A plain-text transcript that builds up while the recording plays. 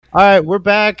All right, we're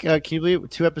back. Can you believe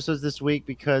 2 episodes this week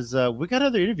because we got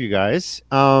another interview, guys.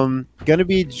 Gonna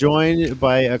be joined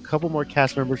by a couple more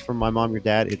cast members from My Mom, Your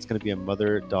Dad. It's gonna be a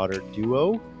mother-daughter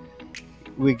duo.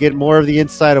 We get more of the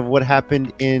insight of what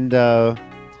happened in the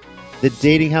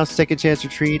dating house second chance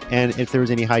retreat and if there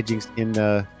was any hijinks in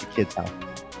the kids' house.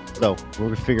 So we're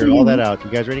gonna figure all that out.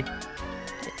 You guys ready?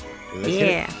 Let's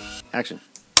hit it. Action.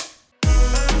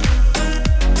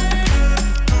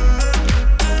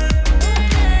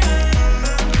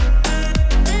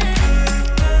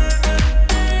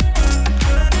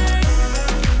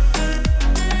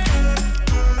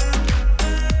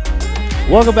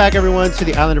 Welcome back, everyone, to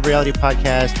the Island of Reality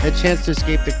podcast, a chance to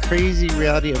escape the crazy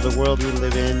reality of the world we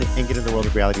live in and get into the world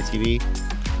of reality TV.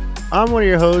 I'm one of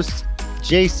your hosts,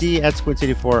 JC at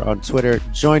Squint84 on Twitter,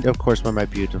 joined, of course, by my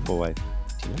beautiful wife,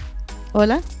 Tina.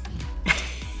 Hola.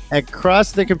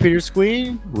 Across the computer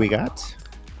screen, we got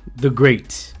the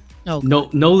great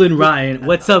Nolan Ryan.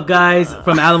 What's up, guys?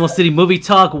 From Alamo City Movie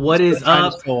Talk. What is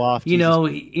up? Off,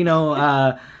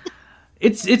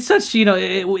 It's such,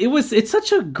 it's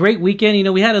such a great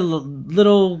weekend. We had a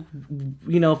little,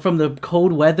 from the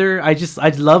cold weather. I feel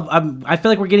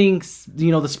like we're getting,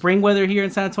 the spring weather here in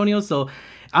San Antonio. So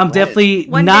I'm definitely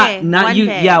one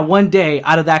day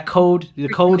out of that cold, the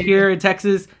cold here in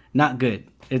Texas, not good.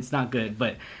 It's not good,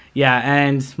 but yeah.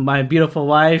 And my beautiful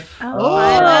wife. Okay.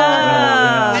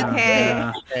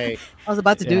 Hey. I was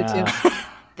about to do it too.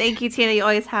 Thank you, Tina. You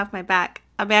always have my back.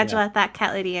 I'm Angela, that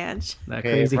cat lady Ange. That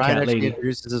crazy Ryan cat lady.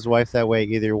 introduces his wife that way.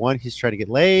 Either one, he's trying to get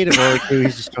laid, or two,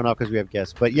 he's just showing off because we have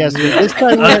guests. But yes, this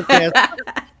time we have guests.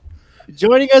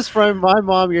 Joining us from My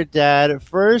Mom, Your Dad.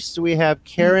 First, we have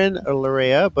Karen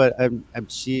Larrea, but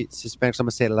she's Hispanic, so I'm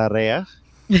going to say Larrea.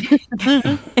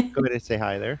 Go ahead and say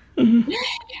hi there.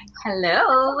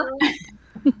 Hello.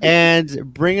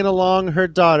 And bringing along her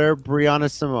daughter, Brianna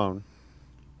Simone.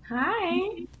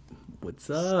 Hi.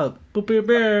 What's up? Oh, we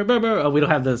don't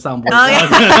have the soundboard.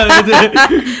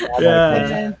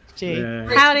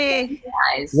 Howdy.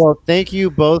 Guys. Well, thank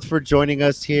you both for joining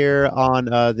us here on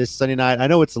this Sunday night. I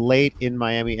know it's late in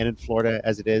Miami and in Florida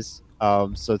as it is.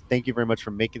 So thank you very much for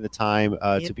making the time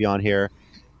to be on here.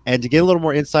 And to get a little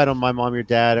more insight on My Mom, Your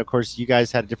Dad, of course, you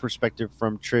guys had a different perspective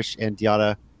from Trish and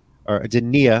Dania,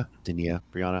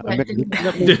 Brianna.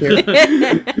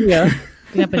 Yeah.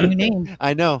 You have a new name.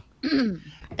 I know.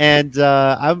 And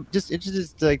I'm just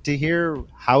interested to hear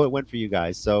how it went for you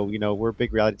guys. So, we're a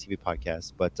big reality TV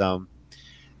podcast. But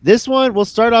this one, we'll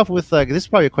start off with, this is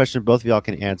probably a question both of y'all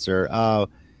can answer.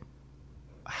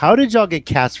 How did y'all get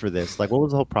cast for this? What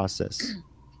was the whole process?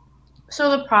 So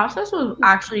the process was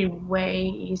actually way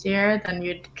easier than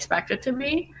you'd expect it to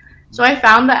be. So I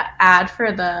found the ad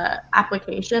for the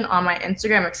application on my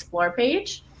Instagram Explore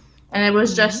page. And it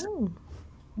was just,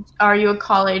 are you a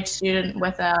college student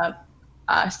with a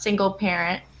single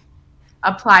parent?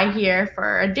 Apply here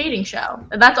for a dating show.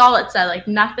 And that's all it said.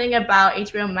 Nothing about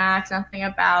HBO Max, nothing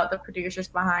about the producers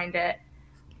behind it.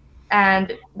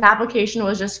 And the application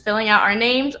was just filling out our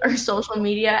names, our social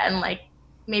media, and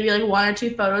maybe 1 or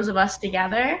 2 photos of us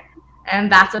together,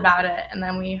 and that's about it. And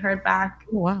then we heard back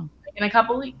in a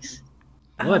couple weeks.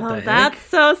 What the heck? That's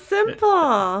so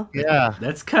simple. Yeah,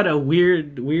 that's kind of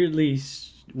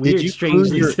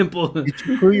strangely simple. Did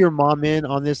you clue your mom in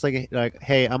on this? Like,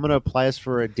 hey, I'm gonna apply this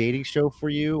for a dating show for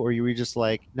you, or you were just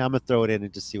like, no, I'm gonna throw it in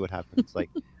and just see what happens.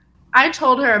 I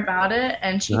told her about it,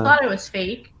 and she thought it was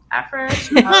fake at first.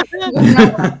 She thought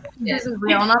it isn't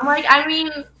real, and I'm like, I mean,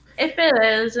 if it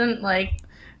isn't,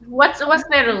 what's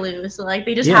there to lose?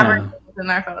 They just have her in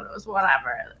their photos,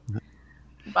 whatever.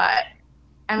 But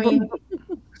I mean,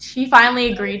 she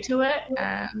finally agreed to it,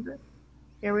 and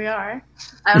here we are.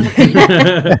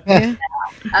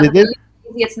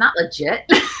 It's not legit.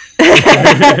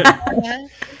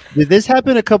 Did this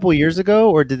happen a couple years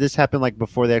ago, or did this happen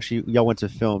before y'all went to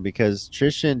film? Because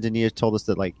Trish and Dania told us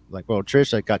that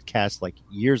Trish got cast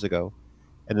years ago,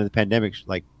 and then the pandemic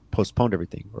postponed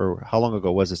everything. Or how long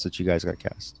ago was this that you guys got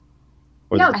cast?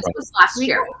 No, I think it was last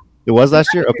year. It was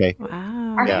last year? Okay.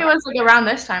 Wow. I think it was around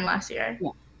this time last year.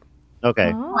 Yeah.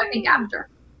 Okay. Oh, I think after.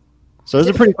 So it was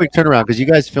a pretty quick turnaround because you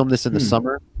guys filmed this in the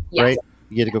summer, Yes. right?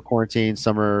 You had to go quarantine,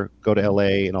 summer, go to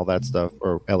LA and all that stuff,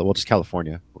 or just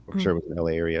California. I'm sure it was an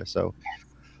LA area. So,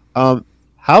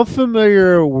 how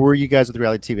familiar were you guys with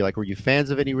reality TV? Were you fans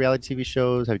of any reality TV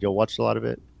shows? Have you watched a lot of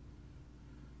it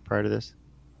prior to this?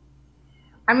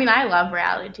 I mean, I love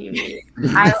reality TV.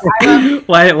 I love.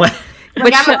 What? I'm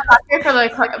a sucker for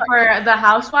the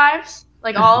Housewives.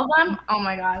 All of them. Oh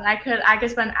my god, I could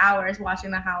spend hours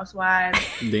watching the Housewives.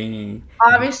 Dang.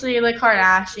 Obviously, the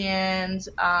Kardashians.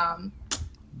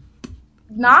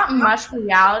 not much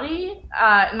reality,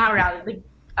 not reality,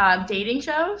 like dating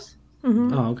shows.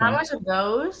 Mm-hmm. Oh, okay. Not much of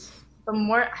those. The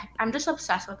more I'm just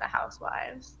obsessed with the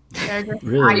Housewives. They're just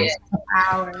Really?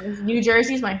 hours. New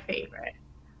Jersey's my favorite.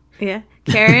 Yeah.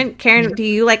 Karen, do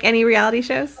you like any reality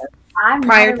shows I'm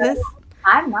prior to not a- this?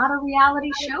 I'm not a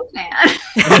reality show fan.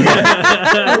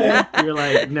 You're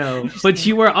like, no, but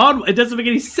you were on. It doesn't make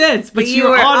any sense. But you You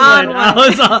were were on on one. I one.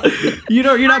 was on.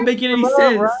 You're not making any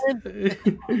sense.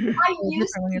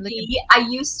 I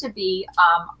used to be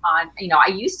on, I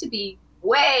used to be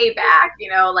way back,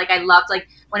 like I loved like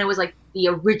when it was like the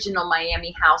original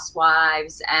Miami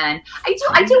Housewives, and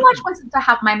I do watch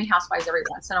Miami Housewives every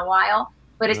once in a while,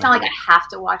 but it's not like I have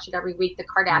to watch it every week. The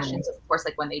Kardashians, of course,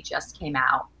 like when they just came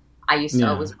out, I used to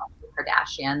always watch the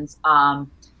Kardashians.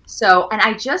 So, and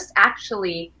I just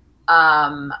actually,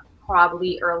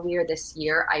 probably earlier this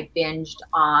year, I binged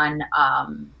on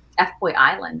F-Boy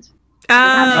Island.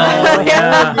 Oh,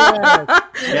 yeah.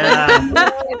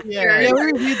 Yeah, we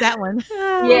reviewed that one.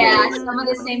 Yeah, some of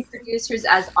the same producers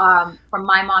as from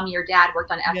My Mom, Your Dad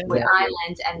worked on F-Boy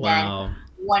Island, and then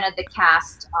one of the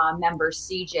cast members,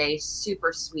 CJ,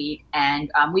 super sweet,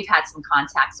 and we've had some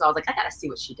contact. So I was like, I gotta see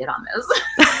what she did on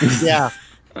this. Yeah.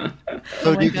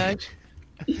 So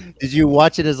did you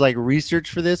watch it as like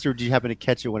research for this, or did you happen to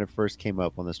catch it when it first came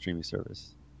up on the streaming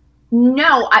service?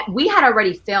 No, we had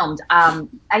already filmed.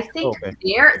 I think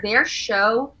their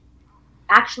show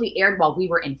actually aired while we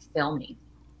were in filming.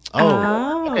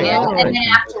 Oh, okay. Yeah. And then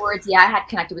afterwards, I had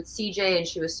connected with CJ, and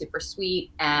she was super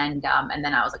sweet. And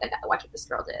then I was like, I gotta watch what this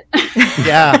girl did.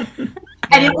 Yeah.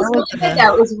 And it was really good,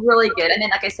 though. It was really good. And then,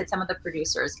 like I said, some of the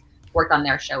producers worked on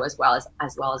their show as well as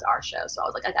our show. So I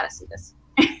was like, I gotta see this.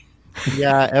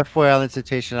 Yeah, F-Boy Island,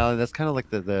 Temptation Island. That's kind of like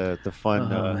the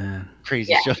fun,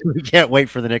 crazy show. We can't wait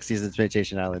for the next season of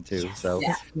Temptation Island too. So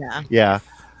yeah.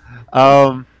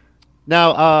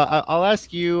 Now I'll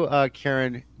ask you,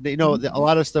 Karen. A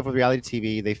lot of stuff with reality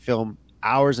TV, they film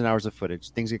hours and hours of footage.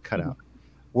 Things get cut out.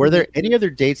 Were there any other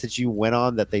dates that you went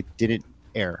on that they didn't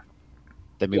air?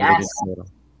 That maybe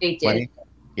they did.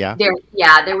 Yeah.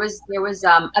 There was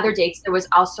other dates. There was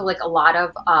also like a lot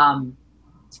of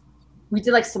we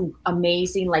did like some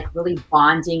amazing, like really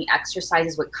bonding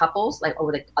exercises with couples, like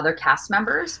over the other cast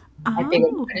members. I think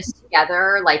we put us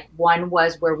together. Like one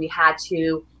was where we had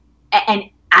to, and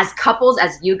as couples,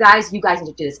 as you guys need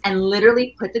to do this and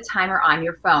literally put the timer on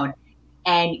your phone,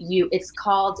 and it's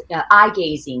called eye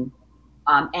gazing,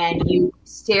 and you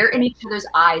stare in each other's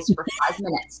eyes for 5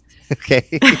 minutes. Okay.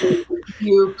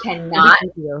 You cannot,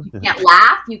 you can't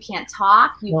laugh, you can't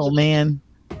talk. Man.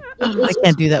 I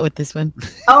can't do that with this one.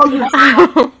 Oh, you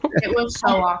It was so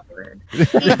awkward.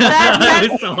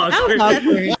 That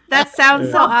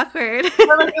sounds so awkward.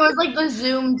 But, like, it was like the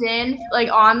zoomed in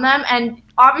like on them, and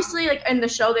obviously like in the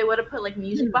show they would have put like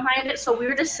music behind it, so we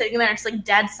were just sitting there, it's like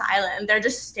dead silent, and they're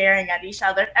just staring at each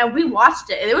other, and we watched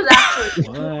it. It was actually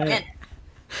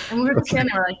and we were just sitting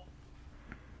there like.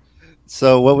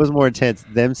 So what was more intense,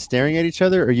 them staring at each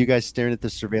other, or you guys staring at the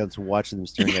surveillance, watching them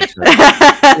staring at each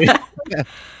other?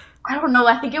 I don't know.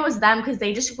 I think it was them because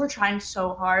they just were trying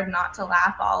so hard not to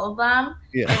laugh, all of them.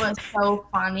 Yeah. It was so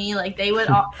funny. Like they would,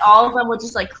 all of them would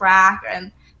just like crack,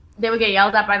 and they would get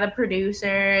yelled at by the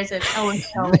producers, and it was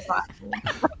so funny.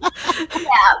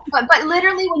 but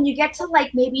literally when you get to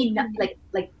like maybe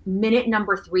like minute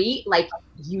number 3, like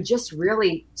you just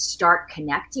really start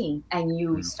connecting, and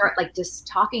you start like just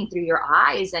talking through your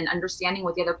eyes and understanding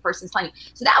what the other person's telling you.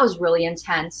 So that was really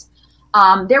intense.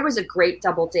 There was a great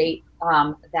double date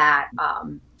that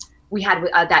we had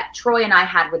that Troy and I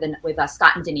had with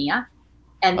Scott and Dania,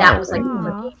 and that was like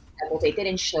a double date. They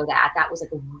didn't show that. That was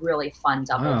like a really fun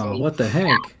double date. What the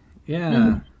heck?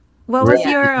 Yeah. What was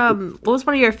what was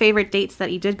one of your favorite dates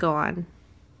that you did go on?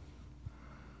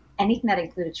 Anything that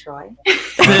included Troy.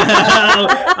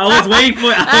 I was waiting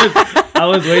for it. I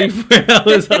was waiting for it.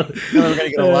 We're gonna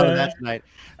get a lot of that tonight.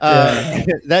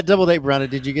 That double date, Brianna,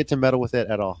 did you get to meddle with it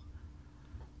at all?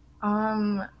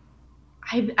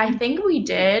 I think we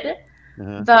did.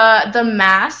 The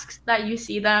masks that you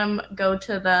see them go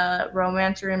to the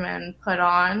romance room and put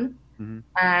on,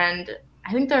 and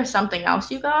I think there's something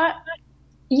else you got.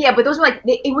 Yeah, but those were like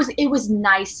it was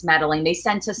nice meddling. They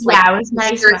sent us like it was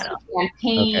nice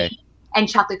champagne and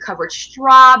chocolate covered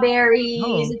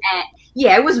strawberries, and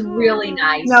it was really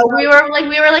nice. No, we were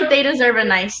like they deserve a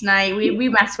nice night. We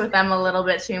messed with them a little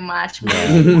bit too much.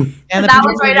 And that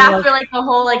was right after like the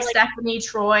whole like Stephanie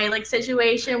Troy like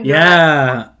situation.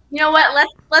 Yeah. You know what?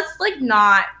 Let's like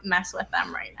not mess with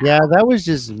them right now. Yeah, that was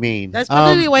just mean. That's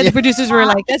probably why yeah. the producers were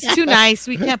like, "That's too nice.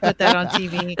 We can't put that on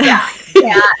TV." Yeah,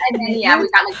 and then we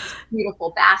got like this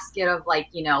beautiful basket of like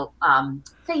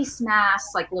face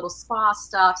masks, like little spa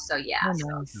stuff. So yeah, Oh, so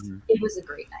nice. it was a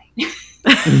great night.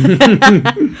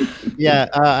 Yeah,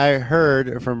 I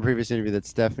heard from a previous interview that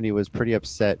Stephanie was pretty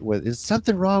upset with. Is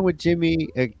something wrong with Jimmy?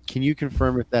 Can you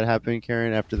confirm if that happened,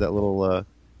 Karen? After that little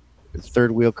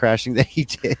third wheel crashing that he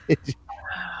did.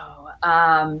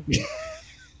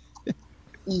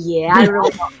 Yeah, I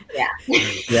really don't. Yeah,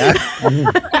 Yeah.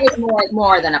 it was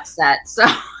more than upset. So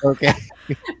Okay.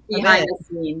 behind the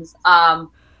scenes,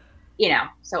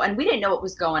 So and we didn't know what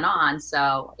was going on.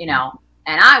 So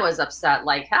and I was upset.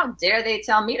 Like, how dare they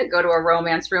tell me to go to a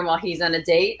romance room while he's on a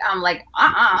date? I'm like,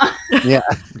 Yeah.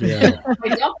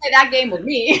 Like, don't play that game with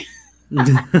me.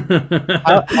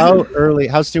 How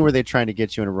soon were they trying to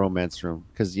get you in a romance room?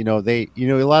 Because a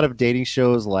lot of dating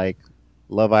shows like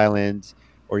Love Island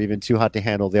or even Too Hot to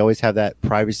Handle, they always have that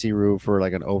privacy room for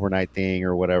like an overnight thing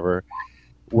or whatever.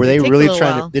 Were they really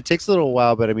trying to? It takes a little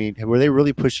while, but I mean, were they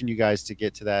really pushing you guys to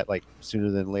get to that like sooner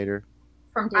than later?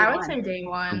 From day I one. would say day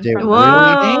one. Day one.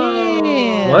 Whoa.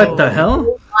 Damn. What the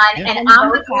hell? And I'm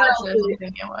the girl I who,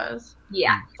 think it was.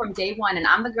 from day one, and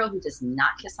I'm the girl who does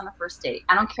not kiss on a first date.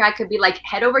 I don't care. I could be like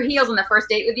head over heels on the first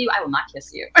date with you. I will not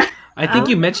kiss you. I think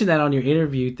you mentioned that on your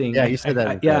interview thing. Yeah, you said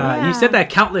that. Yeah, you said that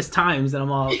countless times, and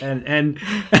I'm all and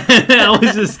I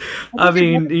was just, I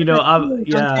mean,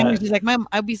 yeah, She's like,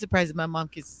 I'd be surprised if my mom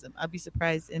kisses him. I'd be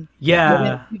surprised, and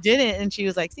yeah, you didn't, and she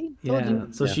was like, "See, told yeah. you."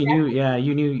 So she knew. Yeah,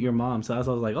 you knew your mom. So I was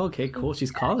like, okay, cool.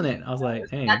 She's calling it. I was like,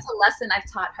 hey. That's a lesson I've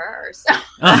taught her. So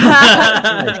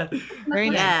Very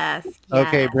nice. Yes.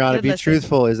 Okay, Brianna, Good be lesson.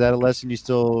 truthful. Is that a lesson you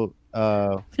still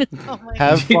Oh my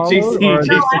have JC, followed? Or-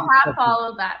 No, I have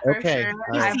followed that for Okay, sure. all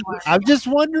right. I've watched I'm just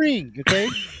wondering. Okay,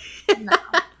 No.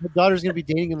 my daughter's gonna be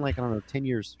dating in like I don't know 10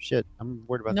 years. Shit, I'm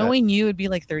worried about Knowing you would be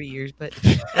like 30 years, but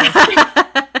You 7.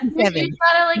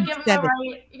 gotta like give them the 7.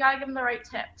 right. You gotta give them the right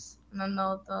tips, and then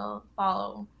they'll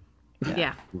follow. Yeah.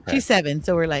 that. Okay. She's 7,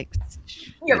 so we're like,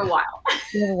 you have a while.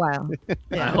 we have a while. I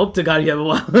Yeah. hope to God you have a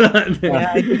while.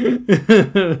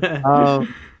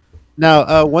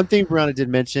 Now, one thing Brianna did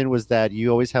mention was that you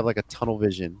always have like a tunnel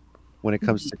vision when it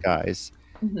comes to guys.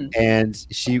 Mhm. And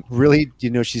she really,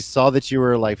 she saw that you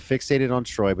were like fixated on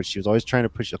Troy, but she was always trying to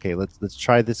push. Okay, let's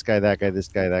try this guy, that guy, this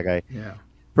guy, that guy. Yeah.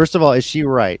 First of all, is she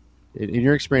right? In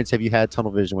your experience, have you had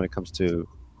tunnel vision when it comes to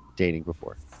dating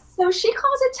before? So she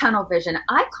calls it tunnel vision.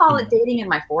 I call it dating in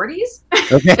my 40s.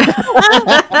 Okay.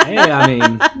 Hey, I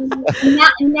mean,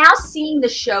 Now seeing the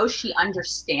show, she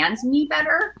understands me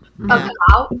better Yeah. of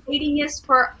how dating is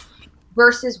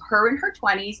versus her in her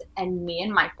 20s and me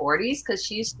in my 40s. Because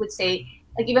she would say,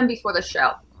 like even before the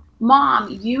show, Mom,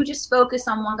 you just focus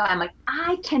on one guy. I'm like,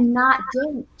 I cannot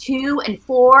date 2 and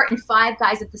 4 and 5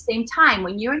 guys at the same time.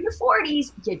 When you're in your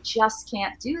 40s, you just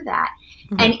can't do that.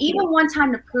 And even one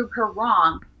time to prove her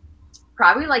wrong,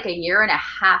 probably like a year and a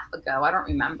half ago, I don't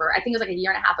remember. I think it was like a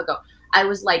year and a half ago. I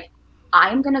was like,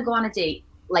 I'm going to go on a date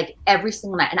like every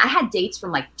single night. And I had dates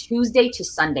from like Tuesday to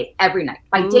Sunday every night.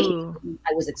 By date,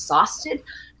 I was exhausted.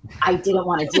 I didn't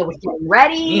want to deal with getting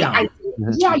ready. Yeah. And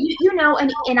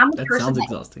I'm the that person sounds that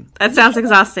exhausting. That sounds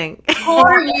exhausting.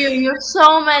 For you have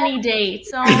so many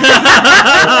dates. Oh,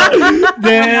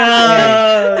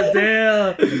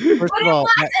 Damn. First But of it all,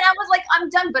 was, and I was like, I'm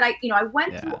done. But I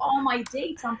went through all my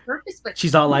dates on purpose. But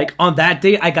She's all like, on that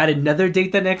date, I got another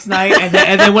date the next night, and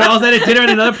then when I was at a dinner with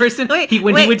another person, he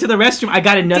went to the restroom, I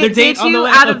got another date Did on the you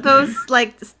way. out of those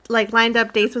like lined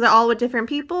up dates? Was it all with different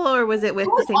people, or was it with it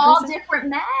the was same all person? different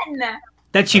men.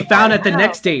 That she found at the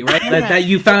next date, right? That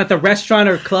you found at the restaurant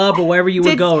or club or wherever you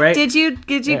would go, right? Did you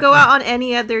go out on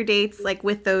any other dates like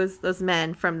with those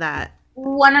men from that?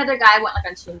 One other guy I went like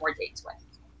on 2 more dates with.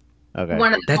 okay.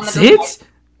 That's it?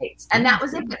 Dates. And that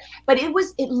was it. But it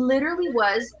literally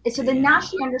was. So then now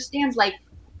she understands, like,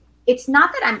 it's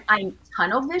not that I'm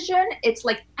tunnel vision. It's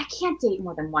like, I can't date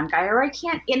more than one guy, or I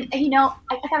can't, I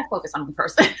gotta focus on one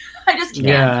person. I just can't.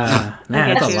 Yeah,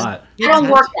 man, that's a you. lot. I don't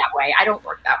work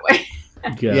that way.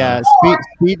 Yeah,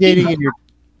 speed dating in your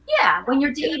Yeah, when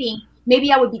you're dating,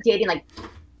 maybe I would be dating like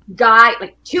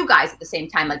 2 guys at the same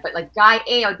time. But guy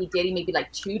A, I would be dating maybe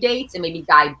like 2 dates, and maybe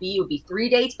guy B would be 3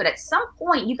 dates. But at some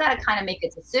point, you got to kind of make a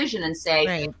decision and say,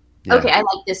 Right. okay, I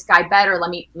like this guy better. Let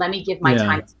me give my Yeah.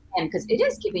 time to him, because it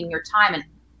is giving your time. And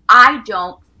I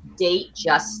don't date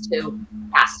just to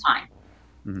pass time.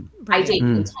 I date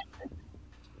Mm. intention.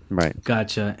 right.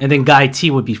 Gotcha. And then guy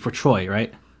T would be for Troy,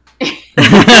 right?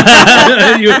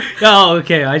 Oh,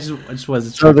 okay. I just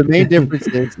wasn't So sure. the main difference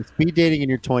is speed dating in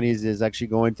your 20s is actually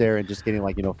going there and just getting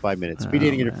 5 minutes. Speed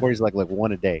dating in your 40s is like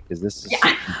one a day because this is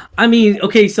I mean,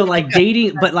 okay, so like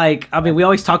dating, but we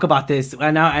always talk about this,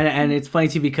 and it's funny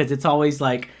too because it's always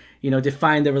like,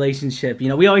 define the relationship.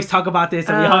 We always talk about this,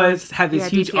 and we always have this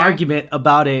huge DTR. argument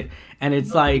about it, and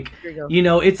it's like,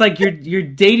 it's like you're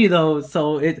dating though,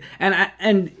 so it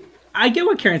and I get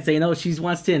what Karen's saying though. She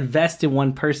wants to invest in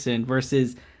one person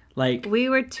versus like We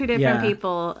were two different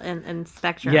people in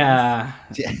spectrums. yeah.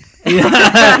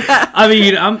 I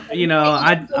mean,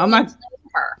 I'm not.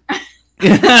 Her.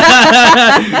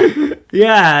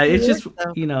 Yeah, it's just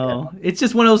it's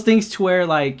just one of those things to where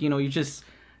you just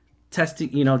testing,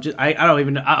 I don't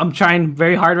even know. I'm trying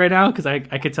very hard right now because I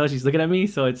could tell she's looking at me,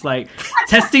 so it's like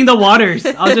testing the waters.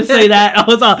 I'll just say that.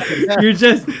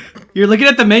 You're looking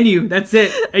at the menu, that's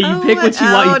it, and you pick what you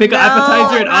want. You pick an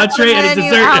appetizer, an entree, and a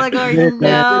dessert. Allegory, That's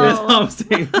no. all I'm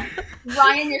saying.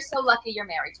 Ryan, you're so lucky you're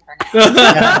married to her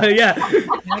now.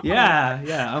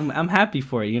 yeah, I'm happy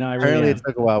for it, I really apparently am. it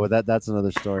took a while, but that's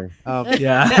another story.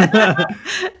 Yeah.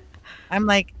 I'm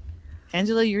like,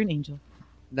 Angela, you're an angel.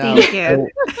 Now, Thank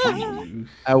you.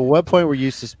 at what point were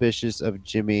you suspicious of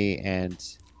Jimmy? And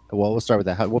we'll start with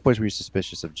that. At what point were you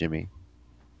suspicious of Jimmy?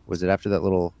 Was it after that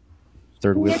little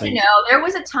third wheel thing? No, there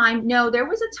was a time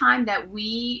that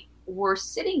we were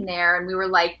sitting there and we were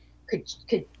like, could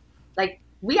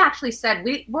we actually said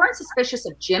we weren't suspicious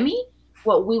of Jimmy.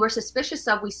 What we were suspicious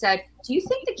of, we said, do you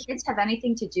think the kids have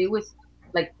anything to do with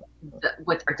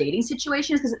with our dating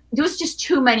situations? Because there was just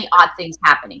too many odd things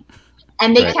happening.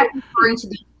 And they kept referring to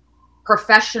the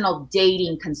professional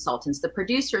dating consultants. The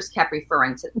producers kept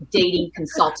referring to dating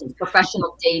consultants,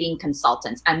 professional dating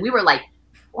consultants. And we were like,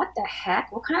 what the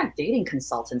heck? What kind of dating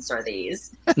consultants are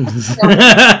these?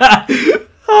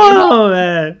 Oh,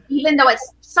 man. Even though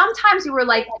sometimes we were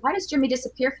like, why does Jimmy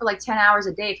disappear for 10 hours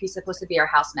a day if he's supposed to be our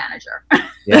house manager?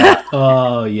 Yeah.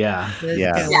 Oh, yeah.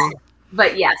 Yeah.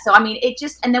 But yeah, so I mean,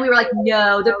 and then we were like,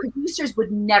 no, the producers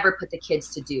would never put the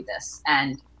kids to do this.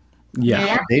 And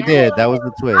Yeah. They did. That was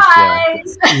the twist. Yeah.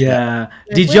 Guys. Yeah.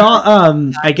 Did y'all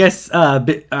I guess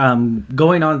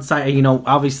going on site,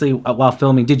 obviously while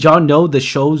filming, did y'all know the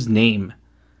show's name?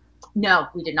 No,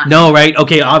 we did not. No, right?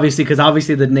 Okay, obviously, because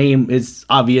obviously the name is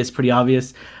pretty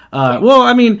obvious. Well,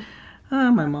 I mean,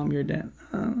 my mom, your dad.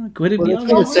 Could it be?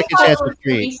 Well, it's Second Chance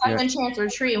Retreat. Second Chance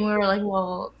Retreat, and we were like,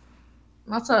 well,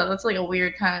 that's like a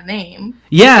weird kind of name.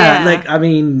 Yeah, Yeah. I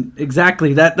mean,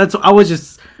 exactly. That's I was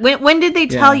just. When did they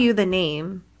tell you the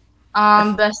name?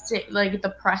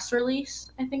 The press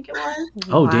release, I think it was.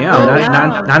 Oh Wow.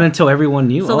 damn! Not until everyone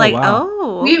knew. So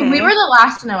wow. We were the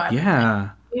last to know everything. Yeah.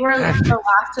 We were the last to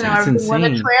know That's everything. When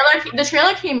insane. the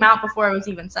trailer came out before it was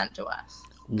even sent to us.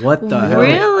 What the hell?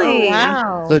 Really? Oh,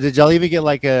 wow. So did y'all even get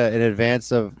an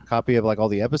advance of copy of all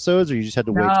the episodes, or you just had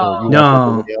to wait till you No.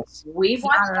 watched everybody else? We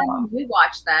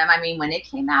watched them. I mean, when it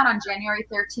came out on January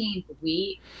 13th,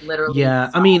 we literally. Yeah,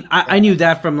 I mean, I knew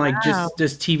that from Wow.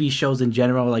 just TV shows in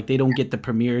general. They don't get the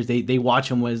premieres; they watch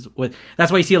them with.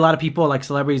 That's why you see a lot of people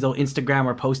celebrities, they'll Instagram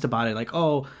or post about it,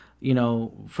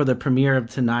 for the premiere of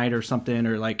tonight or something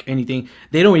or anything.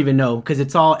 They don't even know because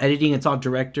it's all editing, it's all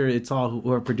director, it's all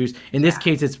who are produced. In this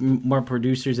case, it's more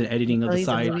producers and editing of the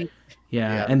side.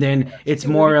 Yeah, and then it's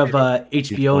more of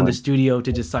HBO in the studio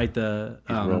to decide the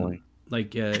rolling.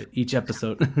 each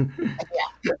episode.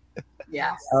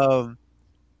 Yes.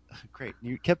 Great.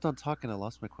 You kept on talking. I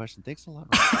lost my question. Thanks a lot.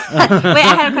 Wait,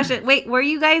 I had a question. Wait, were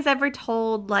you guys ever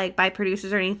told by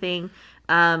producers or anything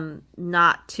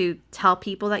not to tell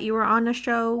people that you were on a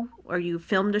show or you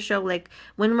filmed a show?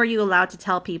 When were you allowed to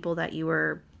tell people that you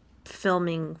were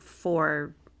filming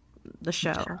for the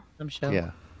show? Some show.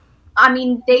 Yeah. I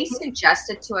mean, they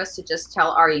suggested to us to just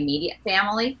tell our immediate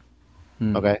family,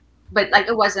 Okay. but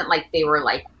it wasn't like they were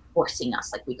forcing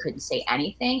us, we couldn't say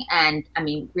anything. And I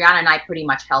mean, Brianna and I pretty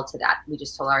much held to that. We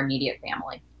just told our immediate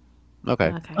family. Okay.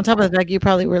 Okay. On top of the fact, you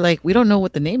probably were like, we don't know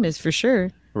what the name is for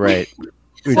sure. Right.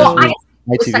 We Well, just- I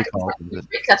my was TV second call. because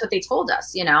that's what they told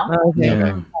us,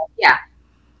 Okay. Yeah.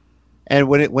 And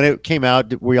when it came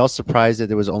out, were y'all surprised that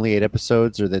there was only 8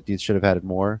 episodes, or that these should have had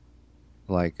more?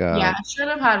 Yeah, I should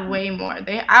have had way more.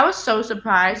 I was so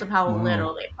surprised of how Wow.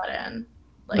 little they put in,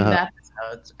 the Uh-huh.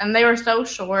 episodes, and they were so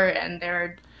short, and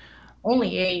they're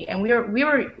only 8, and we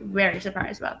were very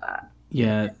surprised about that.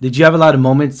 Yeah. Did you have a lot of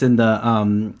moments in the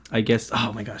I guess,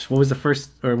 oh my gosh, what was the first,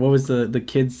 or what was the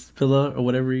kids villa or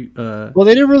whatever? Well,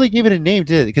 they didn't really give it a name,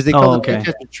 did they? Because they called okay. it Second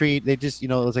Chance Retreat. They just, it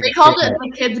was like They a called kid- it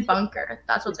the kids' bunker.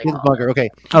 That's what they Kids called bunker. Okay.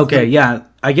 Okay, yeah.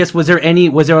 I guess was there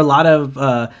a lot of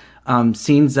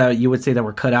scenes that you would say that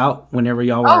were cut out whenever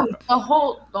y'all were? The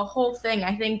whole thing.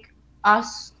 I think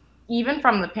us, even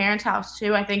from the parents' house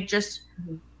too. I think just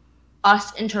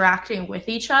us interacting with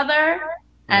each other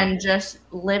and just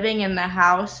living in the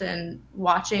house and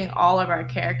watching all of our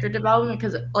character development,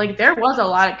 because like there was a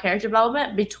lot of character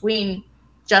development between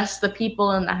just the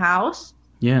people in the house.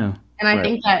 Yeah. And I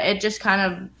think that it just kind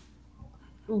of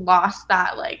lost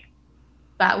that like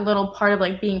that little part of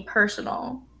like being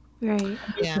personal. Right. It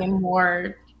became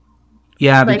more.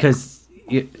 Yeah, like, because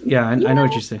I know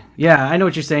what you're saying. Yeah, I know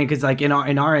what you're saying, because like in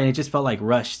our end, it just felt like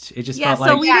rushed. It just felt so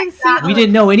like we didn't see we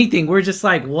didn't know anything. We're just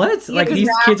like, what? Like these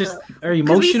kids are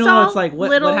emotional. It's like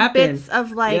what happened? Bits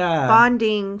of like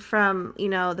bonding from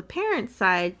the parents'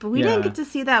 side, but we didn't get to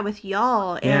see that with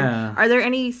y'all. And are there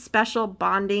any special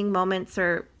bonding moments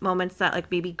or moments that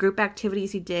like maybe group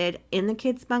activities you did in the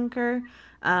kids' bunker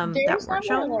that weren't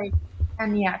shown? Like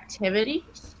any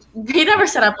activities? They never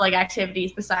set up like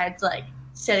activities besides like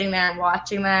sitting there and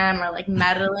watching them or like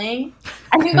meddling.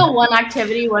 I think the one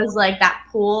activity was like that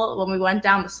pool when we went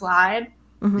down the slide.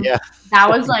 Mm-hmm. Yeah, that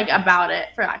was like about it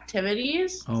for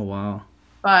activities. Oh wow.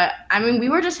 But I mean, we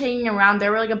were just hanging around.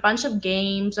 There were like a bunch of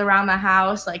games around the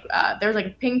house. Like there was like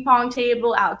a ping pong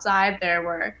table outside. There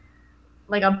were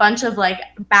like a bunch of like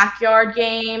backyard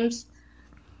games.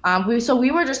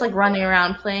 We were just like running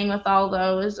around playing with all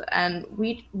those, and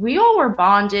we all were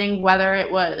bonding, whether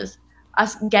it was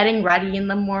us getting ready in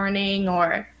the morning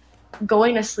or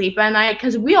going to sleep at night,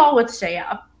 because we all would stay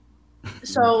up.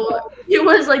 So it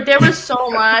was like there was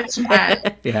so much,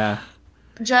 and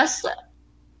just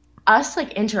us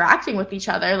like interacting with each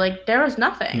other. Like there was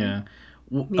nothing.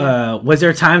 Yeah. Was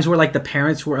there times where like the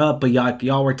parents were up, but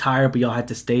y'all were tired, but y'all had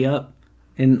to stay up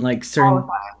in like certain?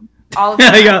 All the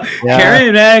time.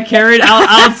 Karen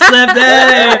outslept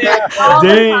that.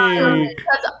 Dang.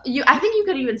 I think you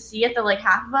could even see it that like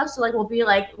half of us like will be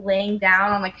like laying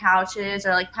down on the couches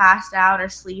or like passed out or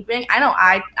sleeping. I know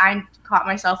I caught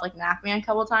myself like napping a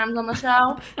couple times on the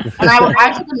show, and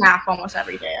I took a nap almost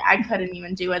every day. I couldn't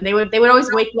even do it. They would always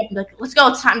wake me up and be like, "Let's go,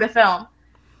 it's time to film,"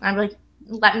 and I'd be like,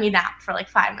 "Let me nap for like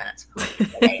 5 minutes."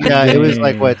 Yeah, it was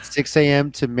like what 6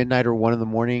 a.m. to midnight or 1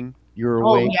 a.m. You were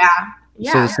awake. Oh yeah.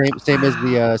 Yeah. So the same as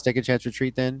the Second Chance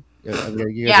retreat then?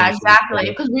 Yeah, exactly.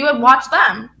 Because we would watch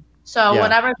them. So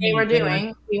whatever they were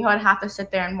doing, we would have to sit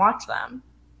there and watch them.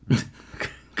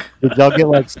 Did y'all get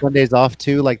like Sundays off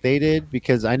too, like they did?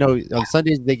 Because I know on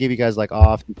Sundays they give you guys like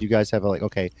off. Did you guys have like,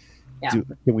 okay, can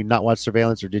we not watch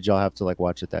Surveillance, or did y'all have to like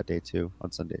watch it that day too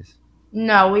on Sundays?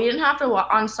 No, we didn't have to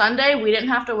on Sunday. We didn't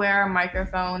have to wear our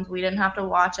microphones. We didn't have to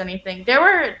watch anything. There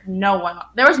was no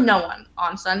one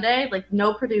on Sunday. Like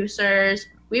no producers.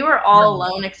 We were all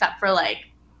alone except for like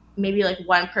maybe like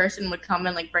one person would come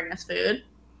and like bring us food.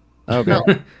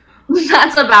 Okay,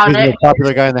 that's about it. A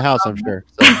popular guy in the house, I'm sure.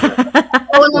 So.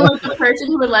 And then like the person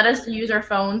who would let us use our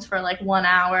phones for like 1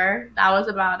 hour. That was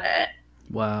about it.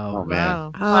 Wow. Oh,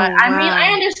 man. But I mean,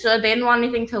 I understood they didn't want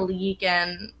anything to leak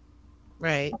and.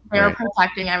 Right. They were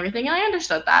protecting everything, and I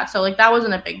understood that. So, like, that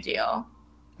wasn't a big deal.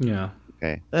 Yeah.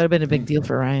 Okay. That would have been a big deal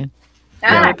for Ryan.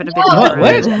 Yeah.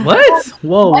 What?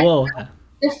 Whoa.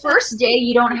 The first day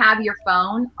you don't have your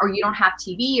phone, or you don't have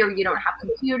TV, or you don't have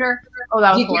computer. Oh,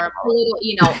 that was you horrible.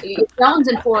 Get a little, your phone's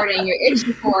in for it, and you're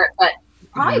itching for it. But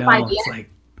probably by the end,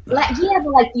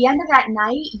 but the end of that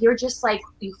night, you're just like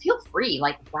you feel free.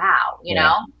 Like wow, you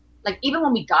know. Like, even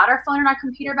when we got our phone and our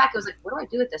computer back, it was like, what do I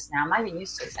do with this now? I'm not even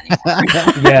used to this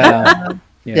anymore.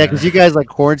 Yeah, because you guys, like,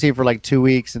 quarantined for, like, 2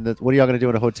 weeks, and what are y'all going to do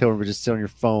in a hotel room? Just sit on your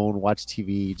phone, watch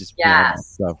TV, just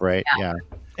stuff, right? Yeah.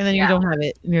 And then you don't have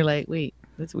it, and you're like, wait,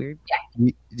 that's weird.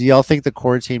 Yeah. Do y'all think the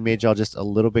quarantine made y'all just a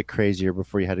little bit crazier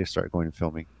before you had to start going and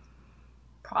filming?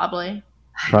 Probably.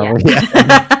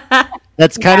 Yeah.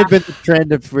 That's kind of been the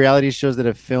trend of reality shows that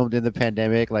have filmed in the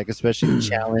pandemic, like, especially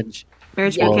Challenge.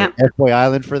 Marriage Boot Camp. FBoy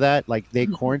Island for that. Like they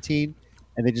quarantine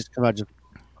and they just come out just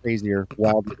crazier,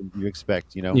 wilder than you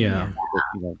expect, you know? Yeah.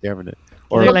 They're having it.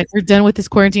 Or they're like, we're done with this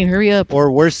quarantine, hurry up. Or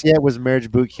worse yet was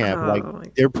Marriage Boot Camp.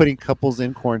 Like they're putting couples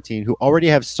in quarantine who already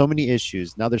have so many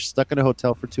issues. Now they're stuck in a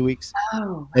hotel for 2 weeks.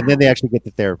 And then they actually get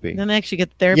the therapy. Then they actually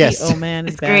get therapy. Yes. Oh man,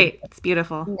 it's great. It's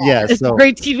beautiful. Yeah, it's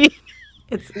great TV.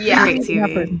 It's great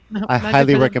TV. I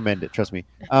highly recommend it. Trust me.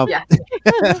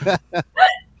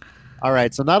 All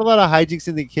right, so not a lot of hijinks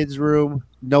in the kids' room.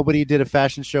 Nobody did a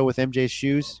fashion show with MJ's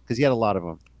shoes because he had a lot of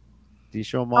them. Did you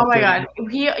show them off? Oh my god,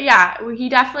 he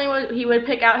definitely would. He would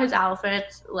pick out his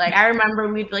outfits. Like I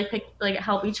remember, we'd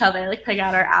help each other pick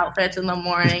out our outfits in the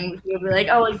morning. He would be like,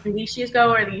 "Oh, like do these shoes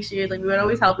go or these shoes?" Like we would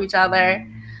always help each other.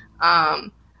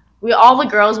 all the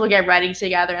girls would get ready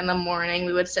together in the morning.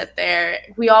 We would sit there.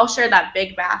 We all shared that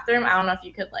big bathroom. I don't know if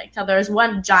you could like tell. There was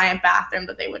one giant bathroom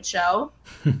that they would show,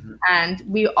 and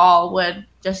we all would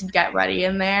just get ready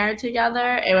in there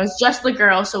together. It was just the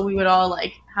girls, so we would all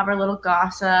like have our little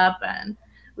gossip, and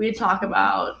we'd talk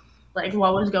about like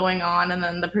what was going on, and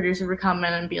then the producer would come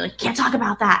in and be like, "Can't talk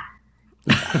about that."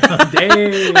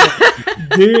 Dang.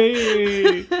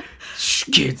 Shh,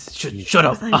 kids, shut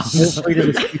up.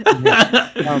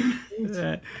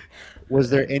 Was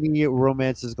there any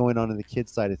romances going on in the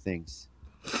kids' side of things?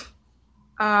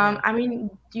 I mean,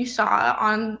 you saw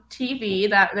on TV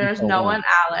that there's Noah and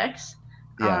Alex,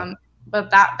 Yeah. but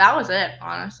that was it,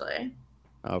 honestly.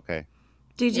 Okay.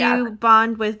 Did you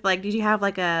bond with like? Did you have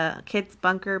like a kids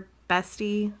bunker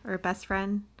bestie or best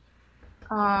friend?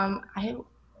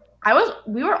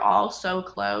 We were all so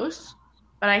close,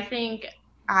 but I think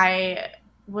I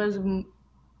was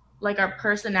like our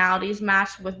personalities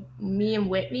matched with me and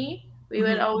Whitney. We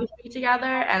would always be together,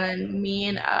 and then me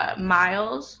and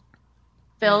Miles,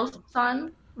 Phil's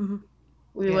son,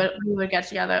 we would get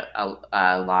together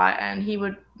a lot, and he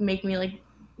would make me like.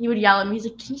 He would yell at me. He's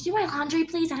like, "Can you do my laundry,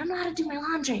 please? I don't know how to do my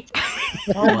laundry."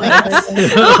 What?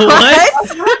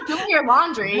 I'm not doing your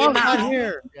laundry. No, not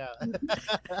here. Yeah.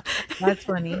 That's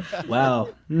funny. Wow.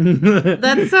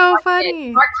 That's so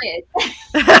funny. Smart kid.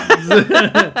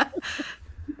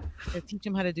 Teach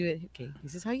them how to do it. Okay,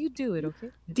 this is how you do it.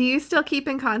 Okay. Do you still keep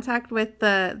in contact with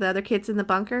the other kids in the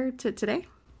bunker today?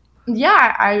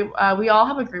 Yeah, we all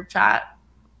have a group chat.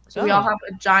 So we all have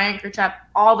a giant group chat,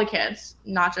 all the kids,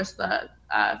 not just the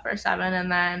first 7. And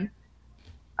then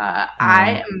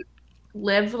I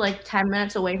live like 10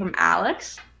 minutes away from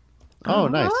Alex. Oh,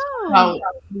 nice. So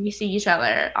we see each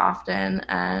other often,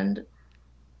 and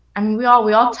I mean we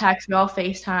all text, we all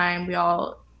FaceTime,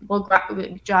 we'll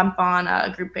jump on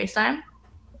a group FaceTime.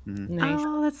 Nice.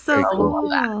 Oh, that's so Very cool.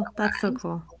 cool. That's so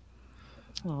cool.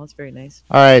 Oh, that's very nice.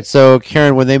 All right. So,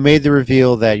 Karen, when they made the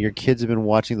reveal that your kids have been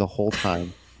watching the whole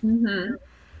time,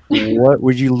 what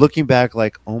were you looking back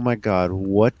like? Oh my God,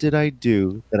 what did I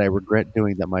do that I regret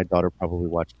doing that my daughter probably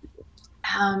watched before?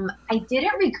 I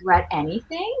didn't regret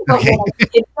anything, but what I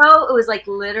did though, it was like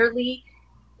literally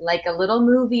like a little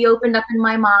movie opened up in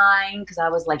my mind because I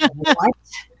was like, what?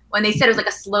 When they said it was like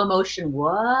a slow motion,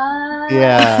 what?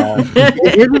 Yeah,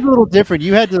 it was a little different.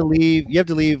 You had to leave. You have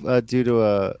to leave due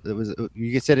to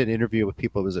you said in an interview with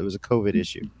people it was a COVID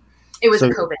issue. It was So-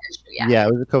 a COVID issue, yeah. Yeah,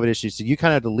 it was a COVID issue. So you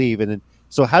kind of had to leave, and then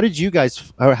so how did you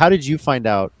find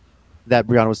out that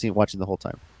Brianna was watching the whole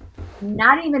time?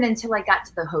 Not even until I got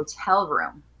to the hotel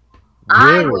room.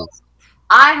 Really?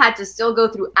 I had to still go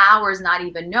through hours not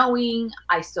even knowing.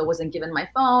 I still wasn't given my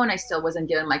phone. I still wasn't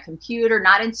given my computer.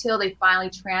 Not until they finally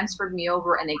transferred me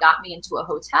over and they got me into a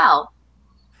hotel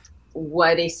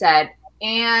where they said,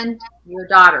 and your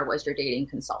daughter was your dating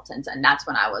consultant. And that's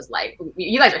when I was like,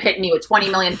 you guys are hitting me with 20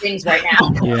 million things right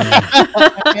now.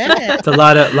 Yeah. It's a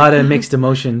lot of mixed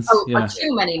emotions. Yeah.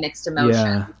 Too many mixed emotions.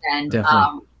 Yeah, And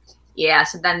definitely.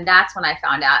 so then that's when I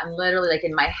found out. And literally like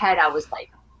in my head, I was like,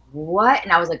 what?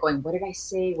 And I was like going, what did I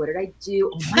say? What did I do?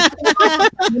 Oh my God.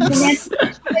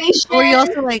 Or you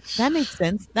also like, that makes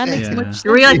sense. That makes Yeah. much sense.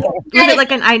 Were you like, was it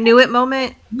like an I knew it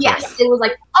moment? Yes, it was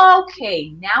like, okay,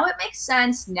 now it makes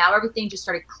sense. Now everything just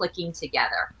started clicking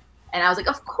together. And I was like,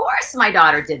 of course my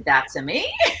daughter did that to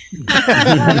me.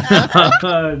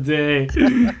 Dang.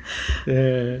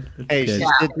 Yeah, that's Hey,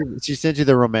 good. she sent you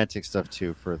the romantic stuff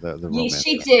too for the Yeah, romance.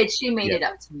 she did. She made it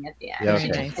up to me at the end. Yeah, She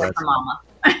okay. did for That's- mama.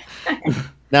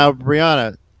 Now,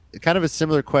 Brianna, kind of a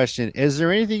similar question. Is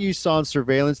there anything you saw in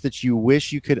surveillance that you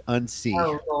wish you could unsee?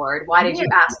 Oh Lord, why did you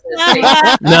ask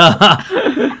this?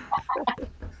 No.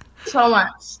 So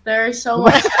much. There's so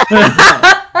much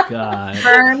God.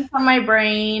 burned from my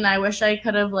brain. I wish I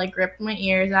could have like ripped my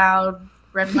ears out,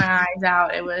 ripped my eyes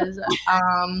out. It was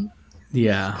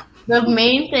Yeah. the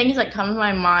main things that come to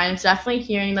my mind is definitely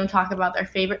hearing them talk about their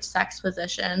favorite sex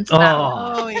positions. Oh,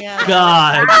 Oh yeah.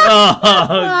 God. Oh,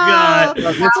 God.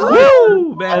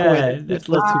 Woo, man. That's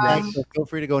a little too much. So feel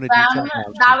free to go into That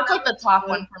detail. now. was like the top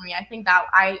one for me. I think that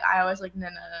I was like, no,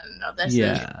 this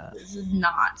is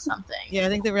not something. Yeah, I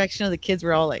think the reaction of the kids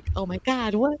were all like, "Oh my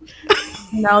God, what?"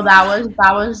 No, that was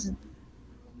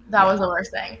the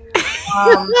worst thing.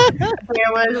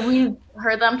 We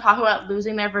heard them talk about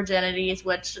losing their virginities,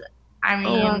 which I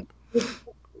mean,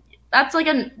 that's like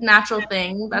a natural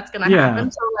thing that's gonna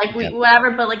happen. So like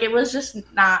whatever, but like it was just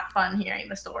not fun hearing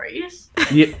the stories.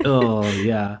 Yeah. Oh,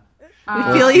 yeah. We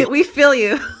feel you. We feel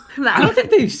you. I don't think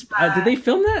did they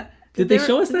film that? Did they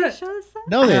show us Did they that? show us that?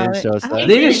 No, they didn't show us I that. think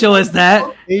They didn't show us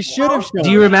that. They should have shown.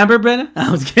 Do you us. remember, Brenna? I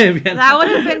was kidding. That would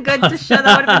have been good to show.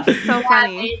 That would have been so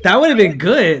funny. That would have been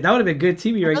good. That would have been good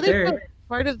TV right Another there.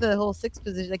 part of the whole six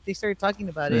position, like they started talking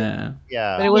about it. Yeah. But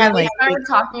Yeah. it Yeah, wasn't we like started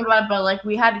talking about it, but like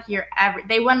we had to hear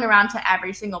they went around to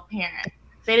every single parent.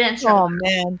 They didn't show. oh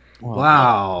man.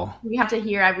 Wow. We have to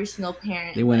hear every single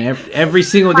parent. They went every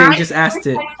single day. My Just asked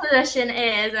it. first position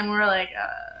is, and we're like,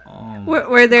 Oh.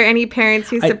 Were there any parents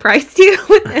who I- surprised you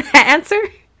with the answer?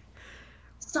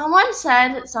 someone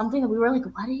said something, and we were like,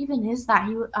 what even is that?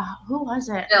 Who was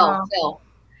it? Phil.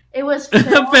 It was Phil,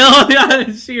 Phil.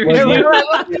 yeah, she heard Wait, you.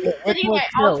 Which Sitting one's there,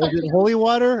 Phil? also- Was it Holy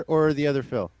Water or the other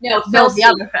Phil? No, No, Phil. the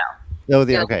other Phil. No,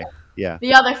 the Yeah. okay. Yeah.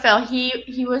 The other Phil.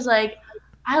 He was like,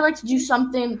 I like to do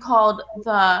something called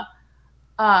the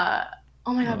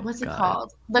oh my god, Oh, what's it God.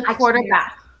 called? The Actually,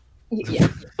 quarterback. Yeah.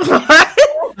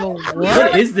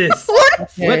 What is this?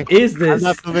 What is I'm this?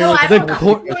 not familiar No, with I The don't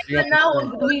court- even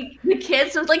know. The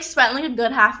kids have like spent like a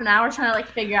good half an hour trying to like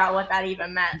figure out what that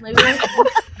even meant. Like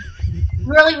we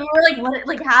were like, what?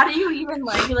 Like, how do you even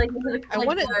like? I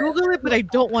want to Google it, but I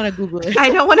don't want to Google it. I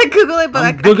don't want to Google it, but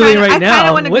I'm I Googling kinda, right I now. kind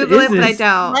of want to What Google is it, but I this?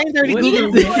 don't. Mine's already What We is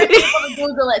Googled. this? weren't able to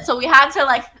Google it, so we had to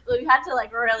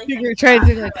really Figure, think try about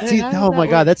to it. do like, See, how does oh that my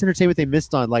god, work? that's entertainment they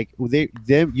missed on. Like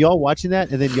them, y'all watching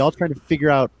that, and then y'all trying to figure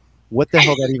out what the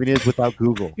hell that even is without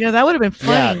Google. Yeah, that would have been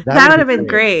Yeah, funny. That would have been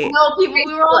great. No, people. We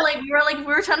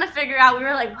were trying to figure out. We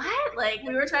were like, what? Like,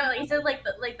 we were trying to like, is it like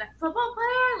the football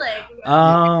player? Like,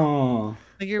 Oh.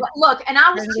 Like you're, Look, and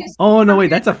I was too. Oh no!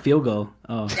 Wait, that's a field goal.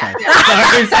 Oh, sorry.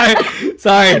 Yeah. sorry.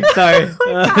 I Sorry.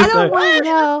 don't want to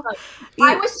know.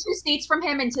 I was 2 seats from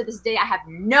him, and to this day, I have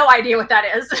no idea what that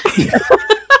is.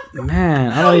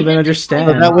 Man, I don't even So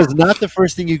understand. that was not the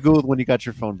first thing you googled when you got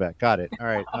your phone back. Got it. All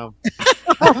right. oh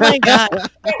my god.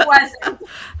 It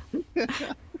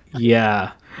wasn't.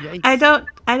 Yeah. I don't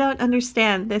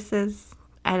understand. This is.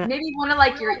 I don't. Maybe one of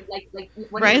like your like one of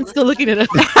Brian's your still looking it up.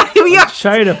 we are.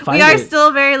 Try to find We are it.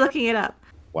 still very looking it up.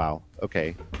 Wow.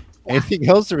 Okay. Anything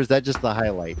else, or is that just the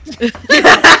highlight?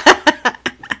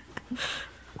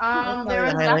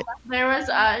 There was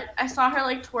I saw her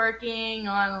like twerking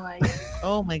on like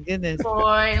Oh my goodness.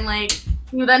 boy, and like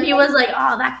then he was like,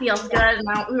 oh, that feels good, and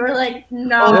we were like,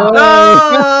 no.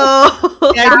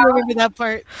 Oh. Yeah, I do remember that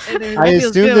part. And then I that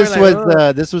feels assume good. this We're was like,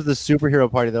 oh. this was the superhero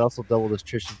party that also doubled as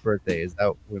Trish's birthday. Is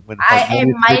that when?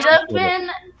 It might have been.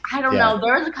 I don't Yeah. know.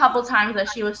 There was a couple times that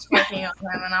she was twerking on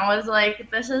him, and I was like,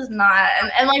 "This is not."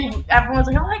 And like everyone was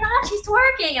like, "Oh my god, she's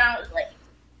twerking!" And I was like,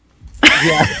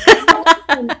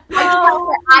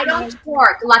 I don't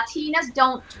twerk. Latinas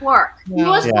don't twerk. "He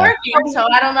was Yeah. twerking," so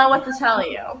I don't know what to tell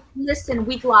you. Listen,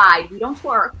 we lied. We don't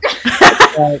twerk.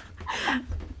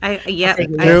 Yeah.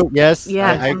 True. Yes.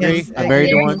 Yeah. I agree. Yes, I'm married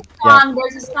to There's one. a song.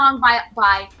 There's a song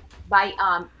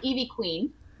by Evie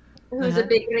Queen, who's a Uh-huh.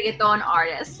 big reggaeton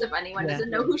artist. If anyone Yeah. doesn't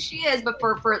know who she is, but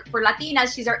for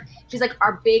Latinas, she's like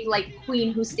our big like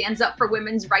queen who stands up for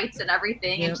women's rights and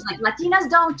everything. And Yep. she's like, Latinas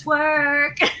don't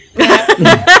twerk.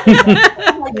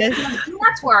 Like, Yes. do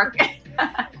not twerk.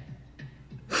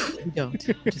 You don't.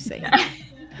 Just saying.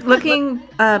 Looking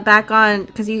back on,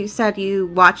 because you said you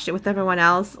watched it with everyone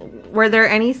else, were there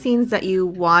any scenes that you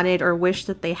wanted or wished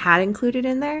that they had included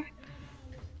in there?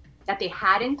 That they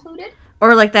had included.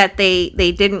 Or like that they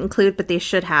didn't include, but they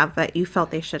should have, that you felt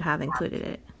they should have included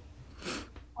it?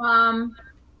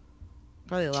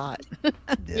 Probably a lot.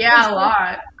 Yeah, a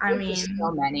lot. I mean, There's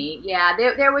so many. Yeah,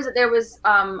 there was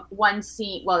one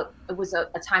scene. Well, it was a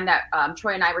time that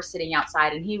Troy and I were sitting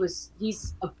outside, and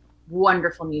he's a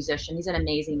wonderful musician. He's an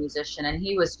amazing musician, and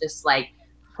he was just like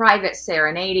private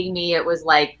serenading me. It was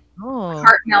like Oh.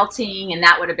 heart melting, and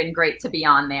that would have been great to be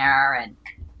on there, and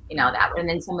that, and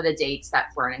then some of the dates that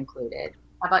weren't included.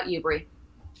 How about you, Brie?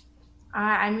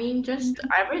 I mean, just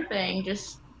everything,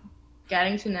 just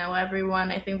getting to know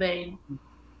everyone. I think they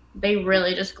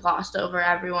really just glossed over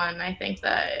everyone. I think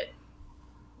that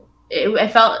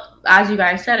it felt, as you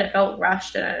guys said, it felt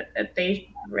rushed, and I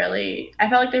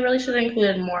felt like they really should have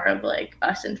included more of like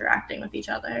us interacting with each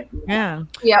other. Yeah.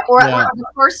 Yeah, or Yeah. the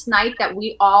first night that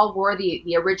we all were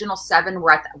the original 7.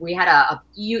 We had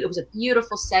it was a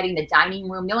beautiful setting, the dining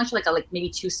room. They only showed like maybe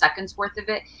 2 seconds worth of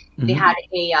it. They had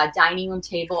a dining room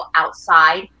table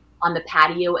outside on the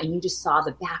patio, and you just saw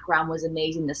the background was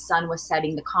amazing. The sun was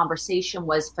setting. The conversation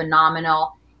was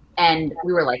phenomenal, and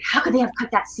we were like, how could they have cut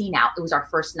that scene out? It was our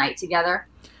first night together.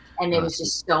 And there was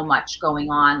just so much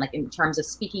going on, like in terms of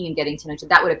speaking and getting to know each other.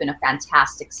 That would have been a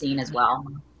fantastic scene as well.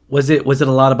 Was it a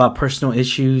lot about personal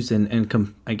issues and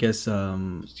I guess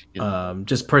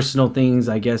just personal things?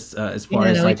 I guess as far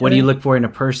Yeah, as know like each what do you other. look for in a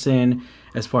person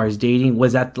as far as dating?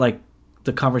 Was that like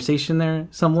the conversation there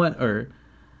somewhat, or?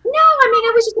 No, I mean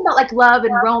it was just about like love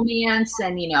and romance,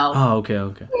 and Oh, okay.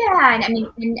 yeah, and I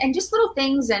mean and just little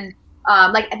things, and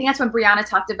like I think that's when Brianna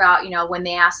talked about when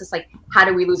they asked us like how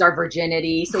do we lose our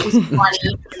virginity, so it was funny.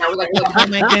 We're like, Oh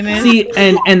my goodness. See,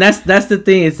 and that's the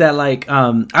thing is that like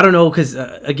I don't know, because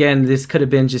again, this could have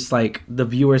been just like the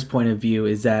viewer's point of view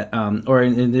is that or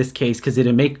in this case, because it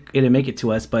didn't make it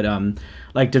to us, but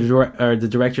like the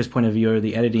director's point of view or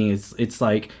the editing is, it's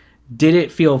like, did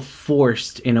it feel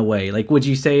forced in a way? Like, would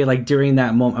you say like during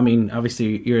that moment? I mean,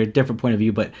 obviously you're a different point of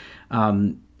view, but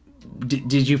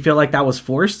did you feel like that was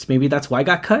forced? Maybe that's why I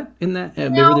got cut in that.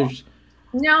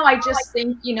 No, I just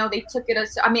think they took it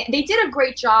as. I mean, they did a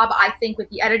great job. I think with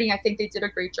the editing, I think they did a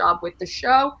great job with the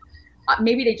show.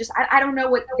 Maybe they just. I don't know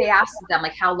what they asked of them,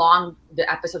 like how long the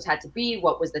episodes had to be,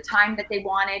 what was the time that they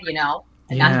wanted,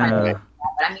 and that's why.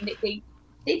 But I mean,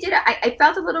 they did. I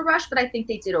felt a little rushed, but I think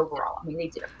they did overall. I mean, they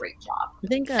did a great job.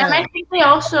 And I think they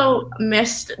also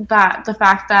missed the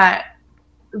fact that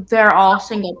they're all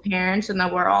single parents and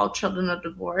that we're all children of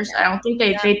divorce. I don't think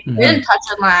they didn't touch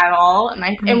on that at all.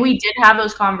 And we did have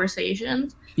those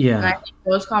conversations. Yeah. And I think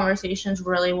those conversations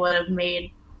really would have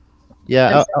made.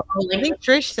 Yeah. I think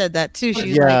Trish said that too. She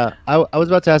was Yeah. I was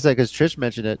about to ask that because Trish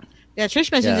mentioned it. Yeah,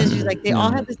 Trish mentioned Yeah. it. She's like, they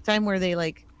all had this time where they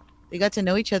got to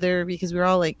know each other because we were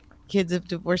all like kids of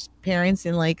divorced parents,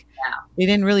 and like they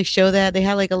didn't really show that. They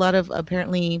had like a lot of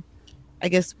apparently, I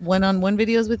guess, one-on-one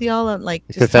videos with y'all, and like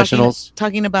just Confessionals.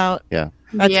 talking about Yeah.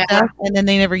 that stuff, and then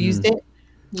they never used it.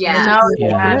 Yeah. No,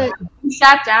 Yeah. we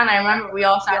sat down. I remember we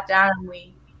all sat down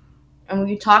and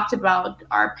we talked about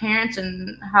our parents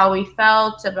and how we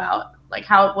felt about like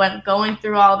how it went going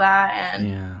through all that,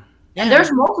 and and there's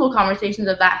multiple conversations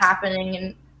of that happening,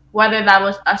 and whether that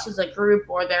was us as a group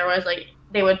or there was like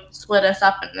they would split us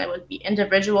up and there would be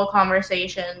individual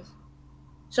conversations.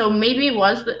 So maybe it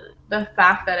was the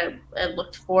fact that it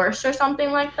looked forced or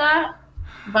something like that.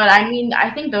 But I mean, I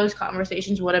think those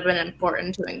conversations would have been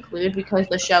important to include because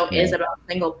the show is about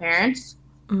single parents.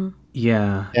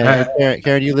 Yeah. And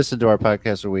Karen, you listened to our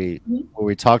podcast where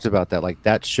we talked about that. Like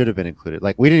that should have been included.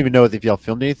 Like we didn't even know if y'all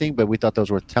filmed anything, but we thought that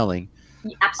was worth telling.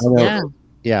 Absolutely.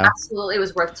 Yeah. Absolutely, it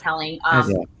was worth telling.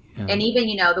 And even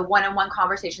the one-on-one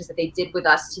conversations that they did with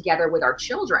us together with our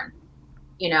children.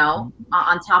 On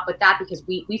top of that, because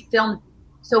we filmed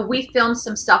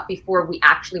some stuff before we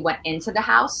actually went into the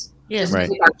house. Yes. Just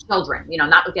with our children,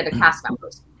 not with the other cast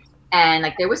members. And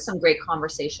like there was some great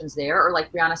conversations there, or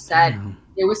like Brianna said,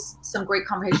 there was some great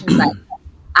conversations that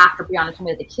after Brianna told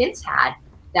me that the kids had,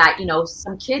 that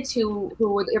some kids who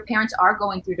their parents are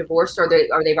going through divorce, or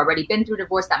they've already been through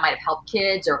divorce, that might have helped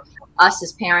kids, or us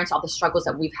as parents, all the struggles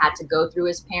that we've had to go through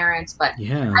as parents. But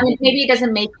I mean, maybe it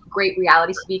doesn't make great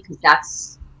reality TV because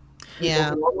that's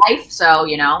real life. So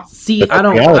See, I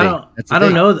don't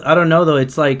know though.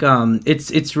 It's like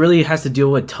it's really has to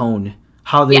deal with tone,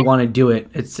 how they want to do it.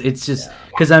 It's just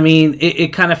because I mean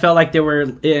it kind of felt like they were,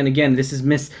 and again this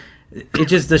is it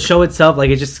just the show itself, like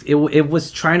it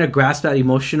was trying to grasp that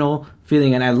emotional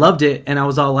feeling, and I loved it, and I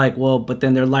was all like, well, but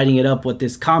then they're lighting it up with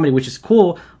this comedy, which is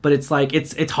cool, but it's like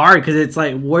it's hard because it's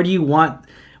like, what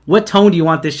tone do you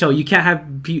want this show? You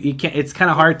can't it's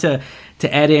kind of hard to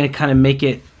edit and kind of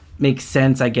make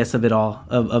sense, I guess, of it all,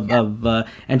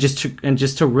 and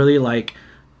just to really like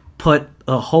put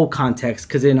a whole context,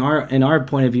 because in our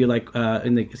point of view, like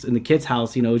in the kids'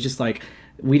 house, it's just like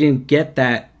we didn't get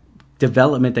that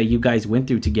development that you guys went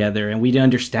through together, and we didn't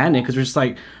understand it because we're just